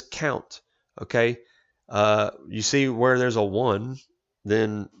you just count. Okay. You see where there's a 1,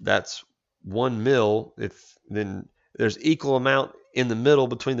 then that's 1 mil. Then There's equal amount in the middle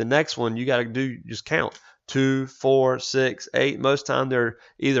between the next one. You got to just count 2, 4, 6, 8. Most time they're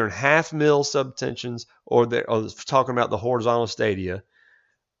either in half mil subtensions or talking about the horizontal stadia.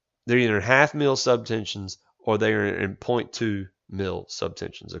 They're either in half mil subtensions or they're in 0.2 mil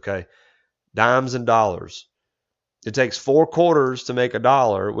subtensions. Okay, dimes and dollars. It takes 4 quarters to make a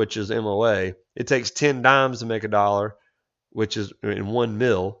dollar, which is MOA. It takes 10 dimes to make a dollar, which is in 1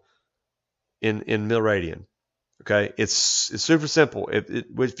 mil in milradian. Okay, it's super simple.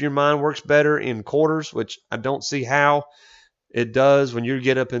 If your mind works better in quarters, which I don't see how it does when you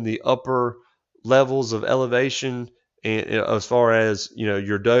get up in the upper levels of elevation, and as far as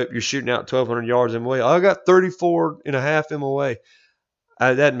your dope, you're shooting out 1,200 yards MOA. I got 34 and a half MOA.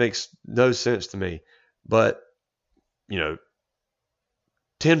 That makes no sense to me. But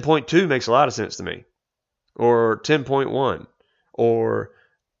 10.2 makes a lot of sense to me, or 10.1, or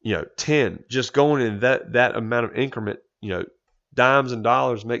 10. Just going in that amount of increment, dimes and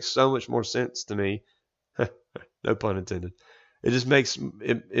dollars makes so much more sense to me. No pun intended. It just makes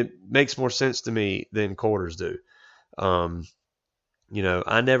more sense to me than quarters do. I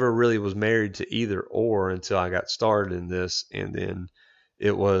never really was married to either or until I got started in this, and then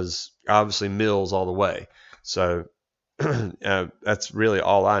it was obviously mils all the way. So that's really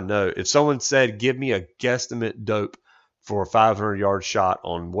all I know. If someone said, give me a guesstimate dope for a 500-yard shot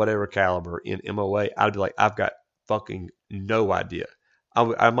on whatever caliber in MOA, I'd be like, I've got fucking no idea.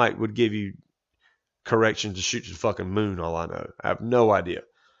 I would give you correction to shoot to the fucking moon. All I know, I have no idea.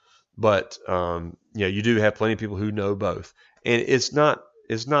 But you do have plenty of people who know both, and it's not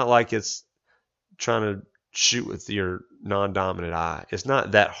like it's trying to shoot with your non-dominant eye. It's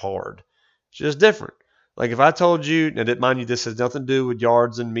not that hard. It's just different. Like if I told you, and mind you, this has nothing to do with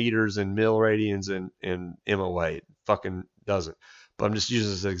yards and meters and milradians and MOA. It fucking doesn't. But I'm just using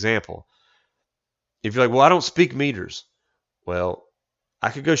this as an example. If you're like, well, I don't speak meters. Well, I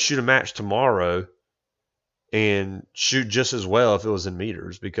could go shoot a match tomorrow and shoot just as well if it was in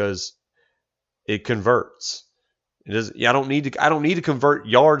meters because it converts. It does. I don't need to convert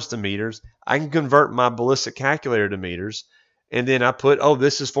yards to meters. I can convert my ballistic calculator to meters, and then I put,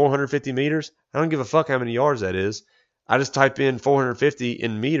 this is 450 meters. I don't give a fuck how many yards that is. I just type in 450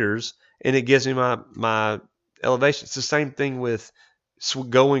 in meters, and it gives me my elevation. It's the same thing with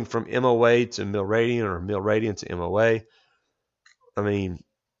going from MOA to milradian or milradian to MOA. I mean,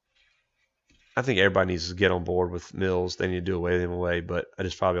 I think everybody needs to get on board with mils. They need to do away with MOA, but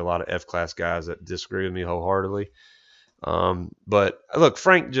there's probably a lot of F-class guys that disagree with me wholeheartedly. But look,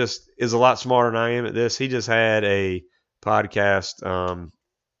 Frank just is a lot smarter than I am at this. He just had a podcast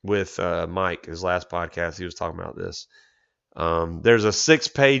with Mike, his last podcast. He was talking about this. There's a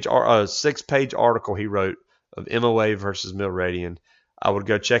 6-page article he wrote of MOA versus milradian. I would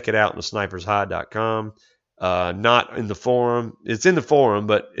go check it out on snipershide.com. Not in the forum. It's in the forum,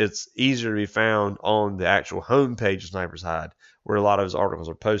 but it's easier to be found on the actual homepage of Sniper's Hide, where a lot of his articles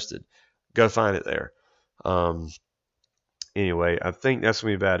are posted. Go find it there. Anyway, I think that's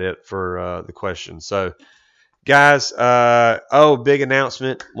going to be about it for the question. So, guys, big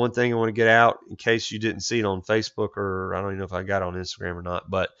announcement. One thing I want to get out in case you didn't see it on Facebook, or I don't even know if I got it on Instagram or not,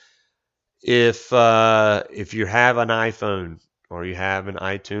 but if you have an iPhone or you have an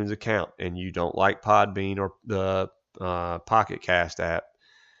iTunes account and you don't like Podbean or the Pocket Cast app,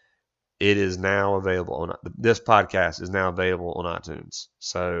 it is now available. This podcast is now available on iTunes.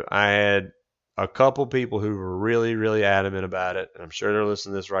 So I had a couple people who were really, really adamant about it. And I'm sure they're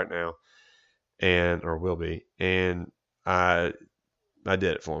listening to this right now, or will be. And I did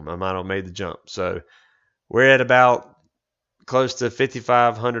it for them. I might have made the jump. So we're at about close to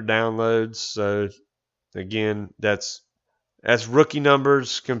 5,500 downloads. So again, that's rookie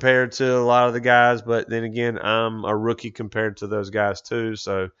numbers compared to a lot of the guys, but then again, I'm a rookie compared to those guys too,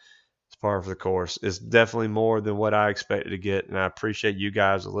 so it's par for the course. It's definitely more than what I expected to get, and I appreciate you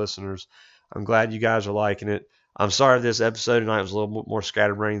guys, the listeners. I'm glad you guys are liking it. I'm sorry if this episode tonight was a little more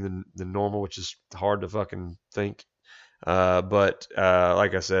scatterbrained than normal, which is hard to fucking think. But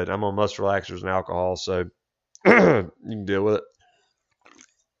like I said, I'm on muscle relaxers and alcohol, so you can deal with it.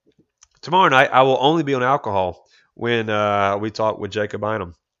 Tomorrow night, I will only be on alcohol when we talk with Jacob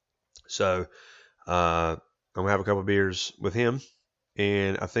Bynum. So I'm going to have a couple beers with him,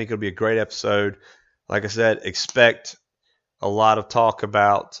 and I think it'll be a great episode. Like I said, expect a lot of talk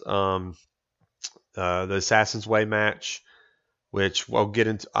about the Assassin's Way match, which we'll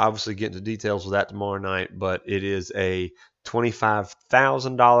obviously get into details of that tomorrow night, but it is a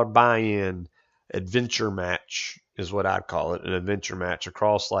 $25,000 buy-in adventure match is what I'd call it, an adventure match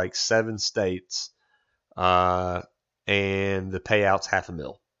across like 7 states. And the payout's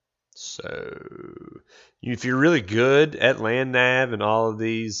 $500,000. So, if you're really good at land nav and all of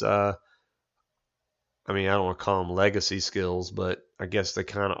these, I mean, I don't want to call them legacy skills, but I guess they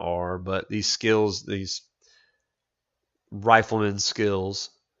kind of are. But these skills, these rifleman skills,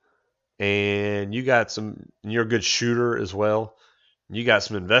 and you're a good shooter as well. You got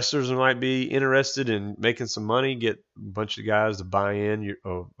some investors that might be interested in making some money, get a bunch of guys to buy in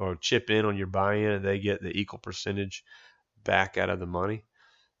or chip in on your buy-in, and they get the equal percentage back out of the money.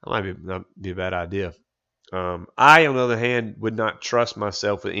 That might not be a bad idea. I, on the other hand, would not trust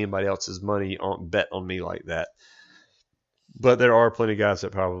myself with anybody else's money bet on me like that. But there are plenty of guys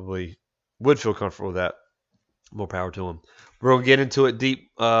that probably would feel comfortable with that. More power to them. We're going to get into it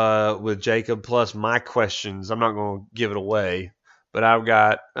deep with Jacob, plus my questions. I'm not going to give it away, but I've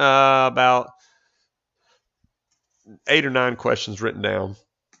got about 8 or 9 questions written down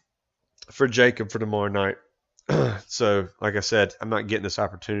for Jacob for tomorrow night. So, like I said, I'm not getting this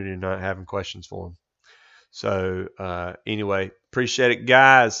opportunity of not having questions for him. So, anyway, appreciate it,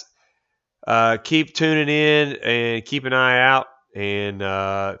 guys. Keep tuning in and keep an eye out. And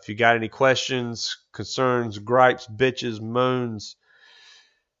if you got any questions, concerns, gripes, bitches, moans,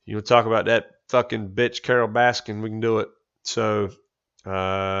 you want to talk about that fucking bitch Carol Baskin, we can do it. So,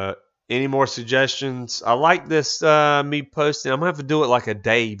 any more suggestions? I like this me posting. I'm gonna have to do it like a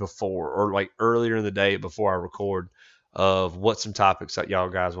day before or like earlier in the day before I record of what some topics that y'all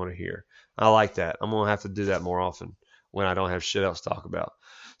guys want to hear. I like that. I'm gonna have to do that more often when I don't have shit else to talk about.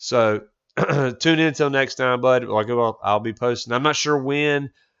 So tune in until next time, bud. Like I'll be posting. I'm not sure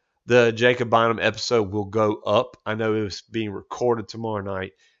when the Jacob Bynum episode will go up. I know it was being recorded tomorrow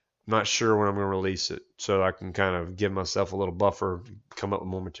night. I'm not sure when I'm going to release it, so I can kind of give myself a little buffer, come up with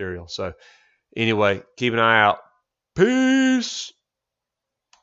more material. So anyway, keep an eye out. Peace.